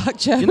TikTok,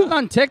 Joe. You're not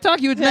on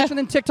TikTok? You had mentioned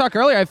in TikTok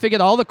earlier. I figured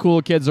all the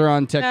cool kids are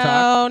on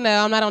TikTok.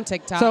 No, I'm not on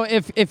TikTok. So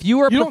if you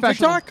were a You don't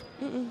professional, TikTok?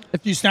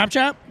 If you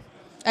Snapchat?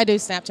 I do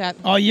Snapchat.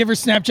 Oh, you ever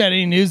Snapchat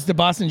any news to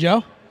Boston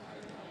Joe?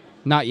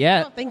 not I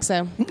yet. don't think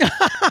so.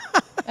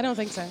 I don't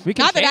think so. We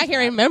can Not that I change can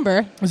that.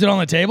 remember. Was it on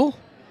the table?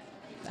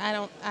 I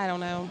don't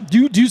know.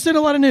 Do you send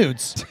a lot of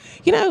nudes?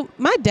 You know,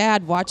 my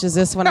dad watches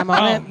this when I'm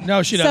on Oh, it.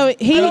 no, she So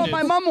doesn't. he No, Oh,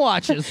 my mom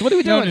watches. What are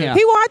we doing dude. here?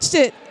 he watched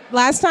it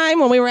last time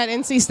when we were at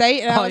NC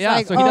State, and Oh, I was yeah,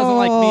 like, so he doesn't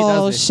like me, does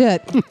 "Oh he?"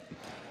 shit!"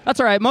 That's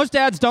all right. Most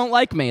dads don't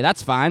like me.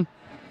 That's fine.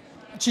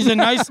 She's a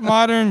nice,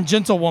 modern,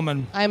 gentle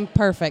woman. I'm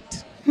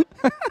perfect.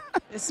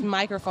 This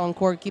microphone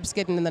cord keeps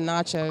getting in the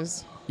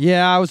nachos.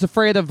 Yeah, I was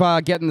afraid of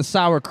getting the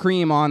sour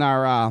cream on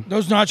our.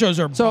 Those nachos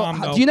are So, bomb,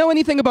 though. do you know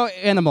anything about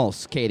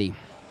animals, Katie?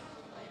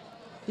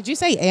 Did you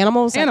say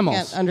animals? I Animals.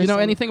 can't Do you understand.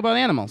 know anything about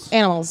animals?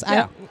 Animals.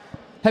 Yeah.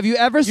 Have you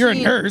ever You're a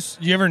seen? nurse.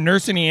 Do you ever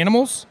nurse any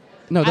animals?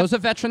 No, those are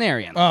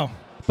veterinarians. Oh.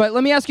 But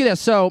let me ask you this: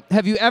 so,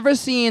 have you ever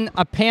seen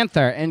a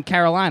panther in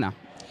Carolina,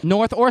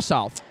 north or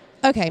south?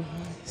 Okay,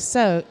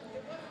 so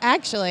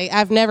actually,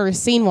 I've never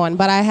seen one,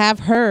 but I have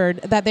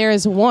heard that there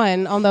is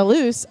one on the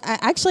loose.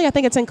 I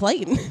think it's in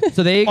Clayton.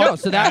 So there you go. Oh,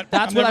 So I'm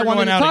that's what I never wanted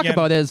going to out talk again.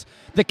 about is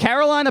the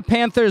Carolina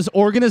Panthers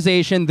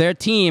organization, their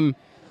team,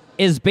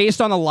 is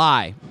based on a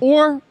lie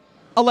or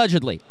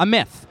allegedly a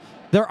myth.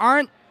 There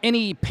aren't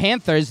any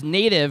Panthers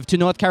native to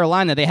North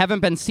Carolina. They haven't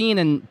been seen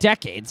in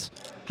decades.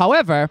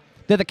 However,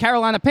 they're the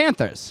Carolina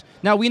Panthers.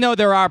 Now, we know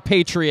there are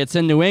Patriots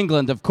in New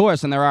England, of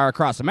course, and there are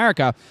across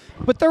America,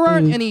 but there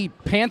aren't any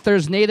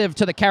Panthers native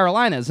to the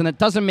Carolinas, and it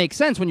doesn't make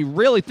sense when you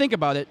really think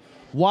about it.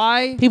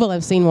 Why? People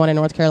have seen one in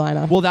North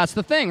Carolina. Well, that's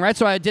the thing, right?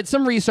 So I did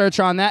some research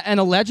on that, and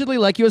allegedly,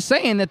 like you were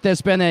saying, that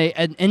there's been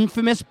an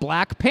infamous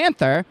Black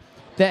Panther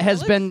that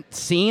has been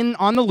seen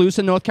on the loose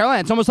in North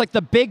Carolina. It's almost like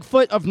the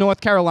Bigfoot of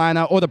North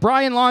Carolina or the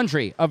Brian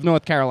Laundrie of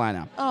North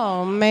Carolina.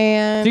 Oh,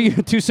 man.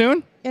 Too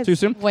soon? It's Too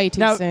soon? way too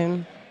Now,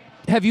 soon.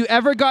 Have you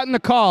ever gotten a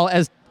call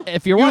as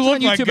if you're You watching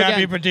look on like YouTube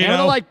Gabby again, Petito. hit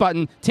the like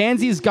button.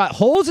 Tansy's got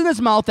holes in his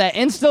mouth. That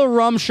Insta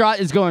rum shot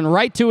is going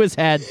right to his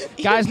head.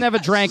 Guy's never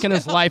drank in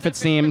his life, it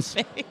seems.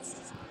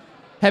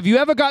 Have you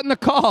ever gotten a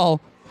call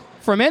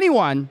from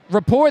anyone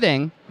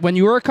reporting when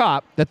you were a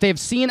cop that they've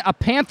seen a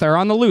panther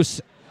on the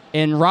loose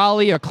in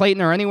Raleigh or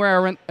Clayton or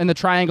anywhere in the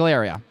Triangle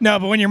area? No,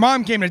 but when your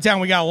mom came to town,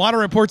 we got a lot of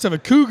reports of a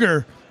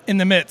cougar in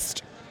the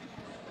midst.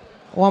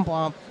 Womp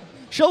womp.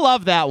 She'll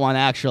love that one,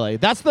 actually.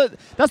 That's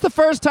the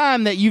first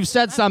time that you've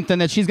said something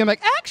that she's going to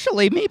be like,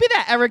 actually, maybe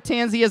that Eric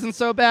Tansey isn't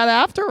so bad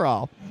after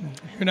all.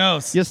 Who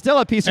knows? You're still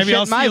a piece of shit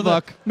in my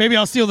book. Maybe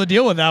I'll steal the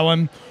deal with that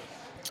one.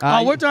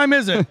 What time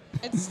is it?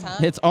 It's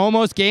time. It's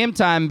almost game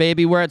time,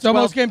 baby. We're at It's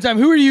almost 12. game time.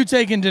 Who are you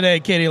taking today,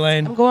 Katie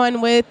Lane? I'm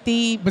going with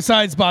the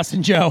Besides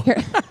Boston Joe.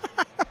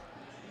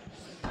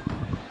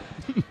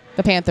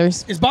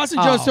 Panthers. Is Boston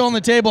Joe still on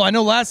the table? I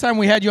know last time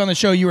we had you on the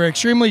show, you were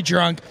extremely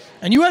drunk,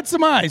 and you had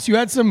some eyes. You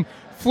had some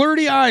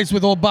flirty eyes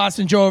with old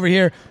Boston Joe over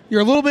here. You're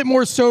a little bit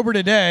more sober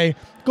today.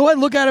 Go ahead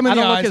and look at him in I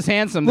the don't eyes. look as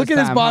handsome Look this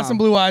at his time, Boston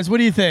huh? blue eyes. What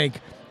do you think?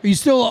 Are you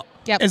still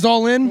as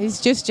all in?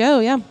 He's just Joe,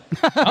 yeah.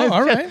 Oh,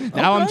 all right.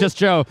 Now I'm Okay. just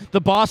Joe. The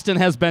Boston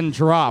has been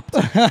dropped.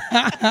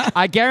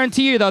 I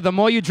guarantee you, though, the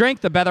more you drink,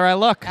 the better I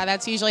look. Yeah,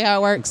 that's usually how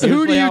it works. Who do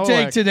usually you how it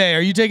take works. today?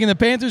 Are you taking the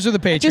Panthers or the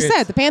Patriots? Just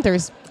said the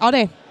Panthers all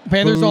day.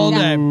 Panthers all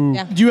day.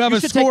 Yeah. Do you have You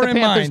a should take score the in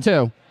Panthers, mind?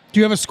 too. Do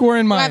you have a score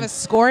in Do I mind? have a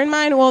score in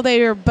mind? Well,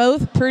 they are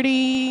both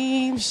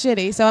pretty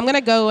shitty, so I'm gonna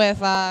go with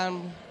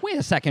Wait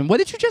a second. What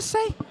did you just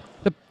say?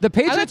 The I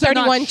Patriots are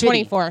not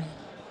shitty. 31-24.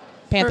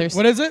 Panthers.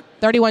 What is it?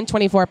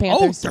 31-24 Oh,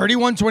 Panthers.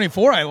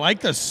 31-24. I like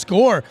the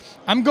score.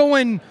 I'm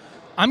going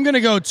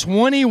to go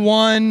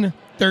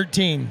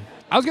 21-13.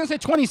 I was going to say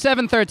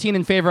 27-13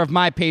 in favor of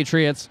my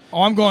Patriots.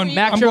 Oh, I'm going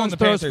Mac I'm going Jones the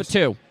throws Panthers. for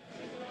 2.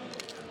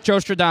 Joe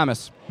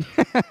Stradamus.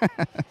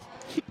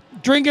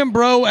 Drinking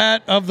Bro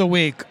of the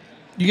week.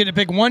 You get to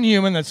pick one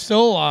human that's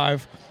still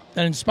alive,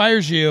 that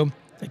inspires you,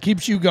 that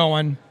keeps you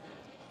going.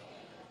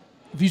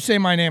 If you say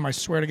my name, I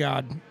swear to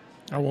God,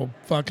 I will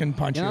fucking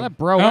punch you. You're not a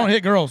bro. I don't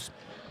hit girls.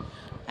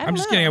 I don't I'm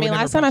just know. kidding. I I would mean,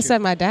 never last time I punch you.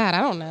 said my dad.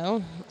 I don't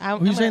know. Who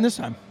are you saying this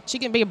time? She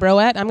can be a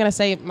broette. I'm gonna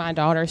say my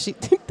daughter. She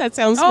that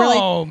sounds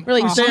Oh,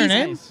 really you say her cheesy.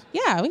 name?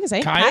 Yeah, we can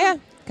say Kaya?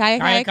 Kaya.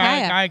 Kaya.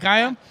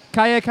 Kaya.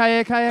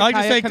 I like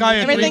to say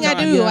Kaya Everything I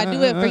three do, I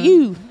do it for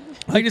you.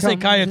 I like to say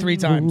Kaya 3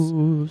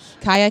 times.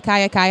 Kaya.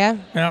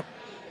 Yep.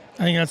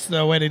 I think that's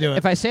the way to do it.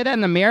 If I say that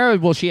in the mirror,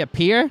 will she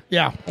appear?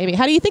 Yeah. Maybe.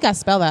 How do you think I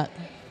spell that?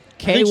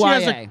 think she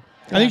has KYA.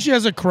 I think she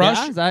has a crush.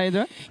 Yeah, is that how you do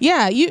it?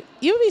 Yeah, you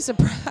would be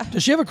surprised.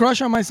 Does she have a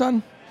crush on my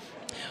son?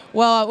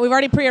 Well, we've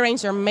already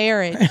prearranged our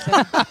marriage. So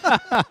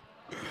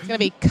it's gonna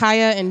be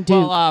Kaya and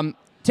Duke. Well,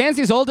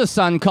 Tansey's oldest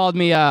son called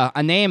me a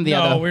name the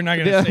No, other. we're not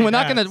gonna say We're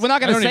not that. gonna. We're not I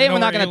gonna don't say it. even We're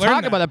know not where gonna you talk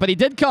learned about that. it. But he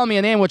did call me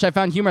a name, which I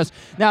found humorous.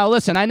 Now,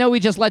 listen. I know we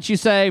just let you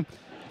say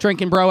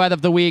drinking bro out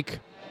of the week.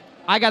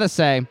 I gotta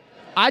say,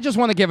 I just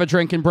want to give a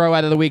drinking bro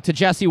out of the week to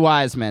Jessie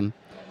Wiseman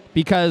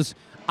because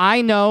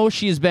I know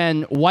she's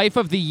been wife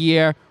of the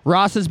year.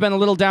 Ross has been a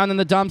little down in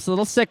the dumps, a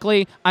little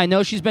sickly. I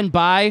know she's been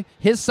by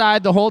his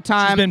side the whole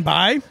time. She's been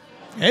by?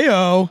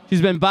 Heyo.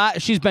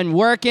 She's been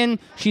working.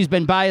 She's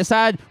been by his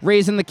side,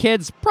 raising the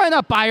kids. Probably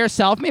not by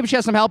herself. Maybe she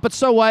has some help, but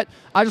so what?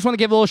 I just want to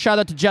give a little shout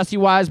out to Jessie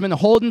Wiseman,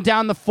 holding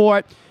down the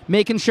fort,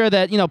 making sure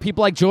that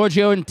people like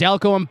Giorgio and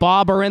Delco and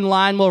Bob are in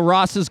line while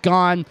Ross is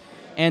gone.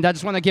 And I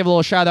just want to give a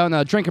little shout out and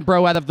a drinking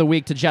bro out of the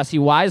week to Jessie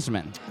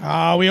Wiseman.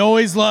 We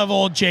always love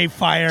old Jay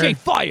Fire. Jay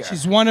Fire.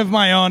 She's one of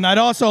my own. I'd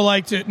also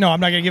like to. No, I'm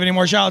not going to give any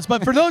more shout outs.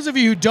 But for those of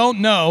you who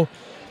don't know,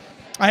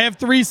 I have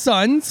 3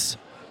 sons.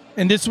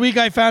 And this week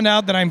I found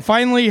out that I'm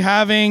finally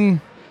having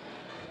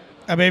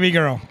a baby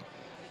girl.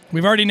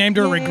 We've already named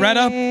her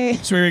Regretta.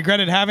 So we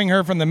regretted having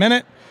her from the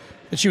minute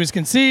that she was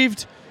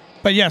conceived.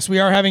 But yes, we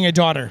are having a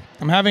daughter.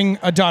 I'm having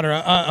a daughter,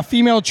 a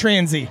female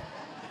transy.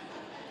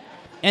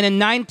 And in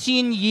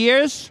 19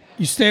 years,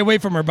 You stay away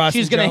from her, Boston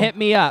she's going to Joe. hit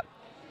me up.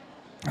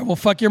 I will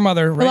fuck your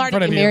mother He'll right in already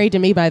front of be you. married to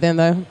me by then,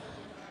 though.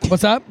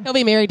 What's up? He'll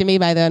be married to me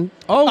by then.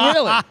 Oh,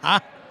 really?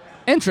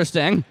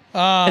 Interesting.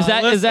 Is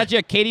listen. that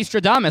your Katie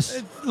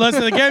Stradamus?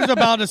 Listen, the game's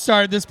about to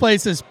start. This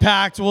place is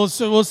packed. We'll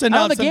send Oh,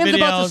 out the some game's videos.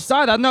 about to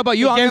start. I don't know about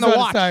you. The I'm game's going to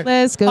about watch. start.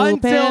 Let's go,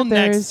 Until Panthers.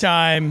 next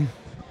time.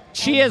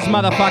 Cheers,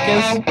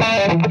 motherfuckers.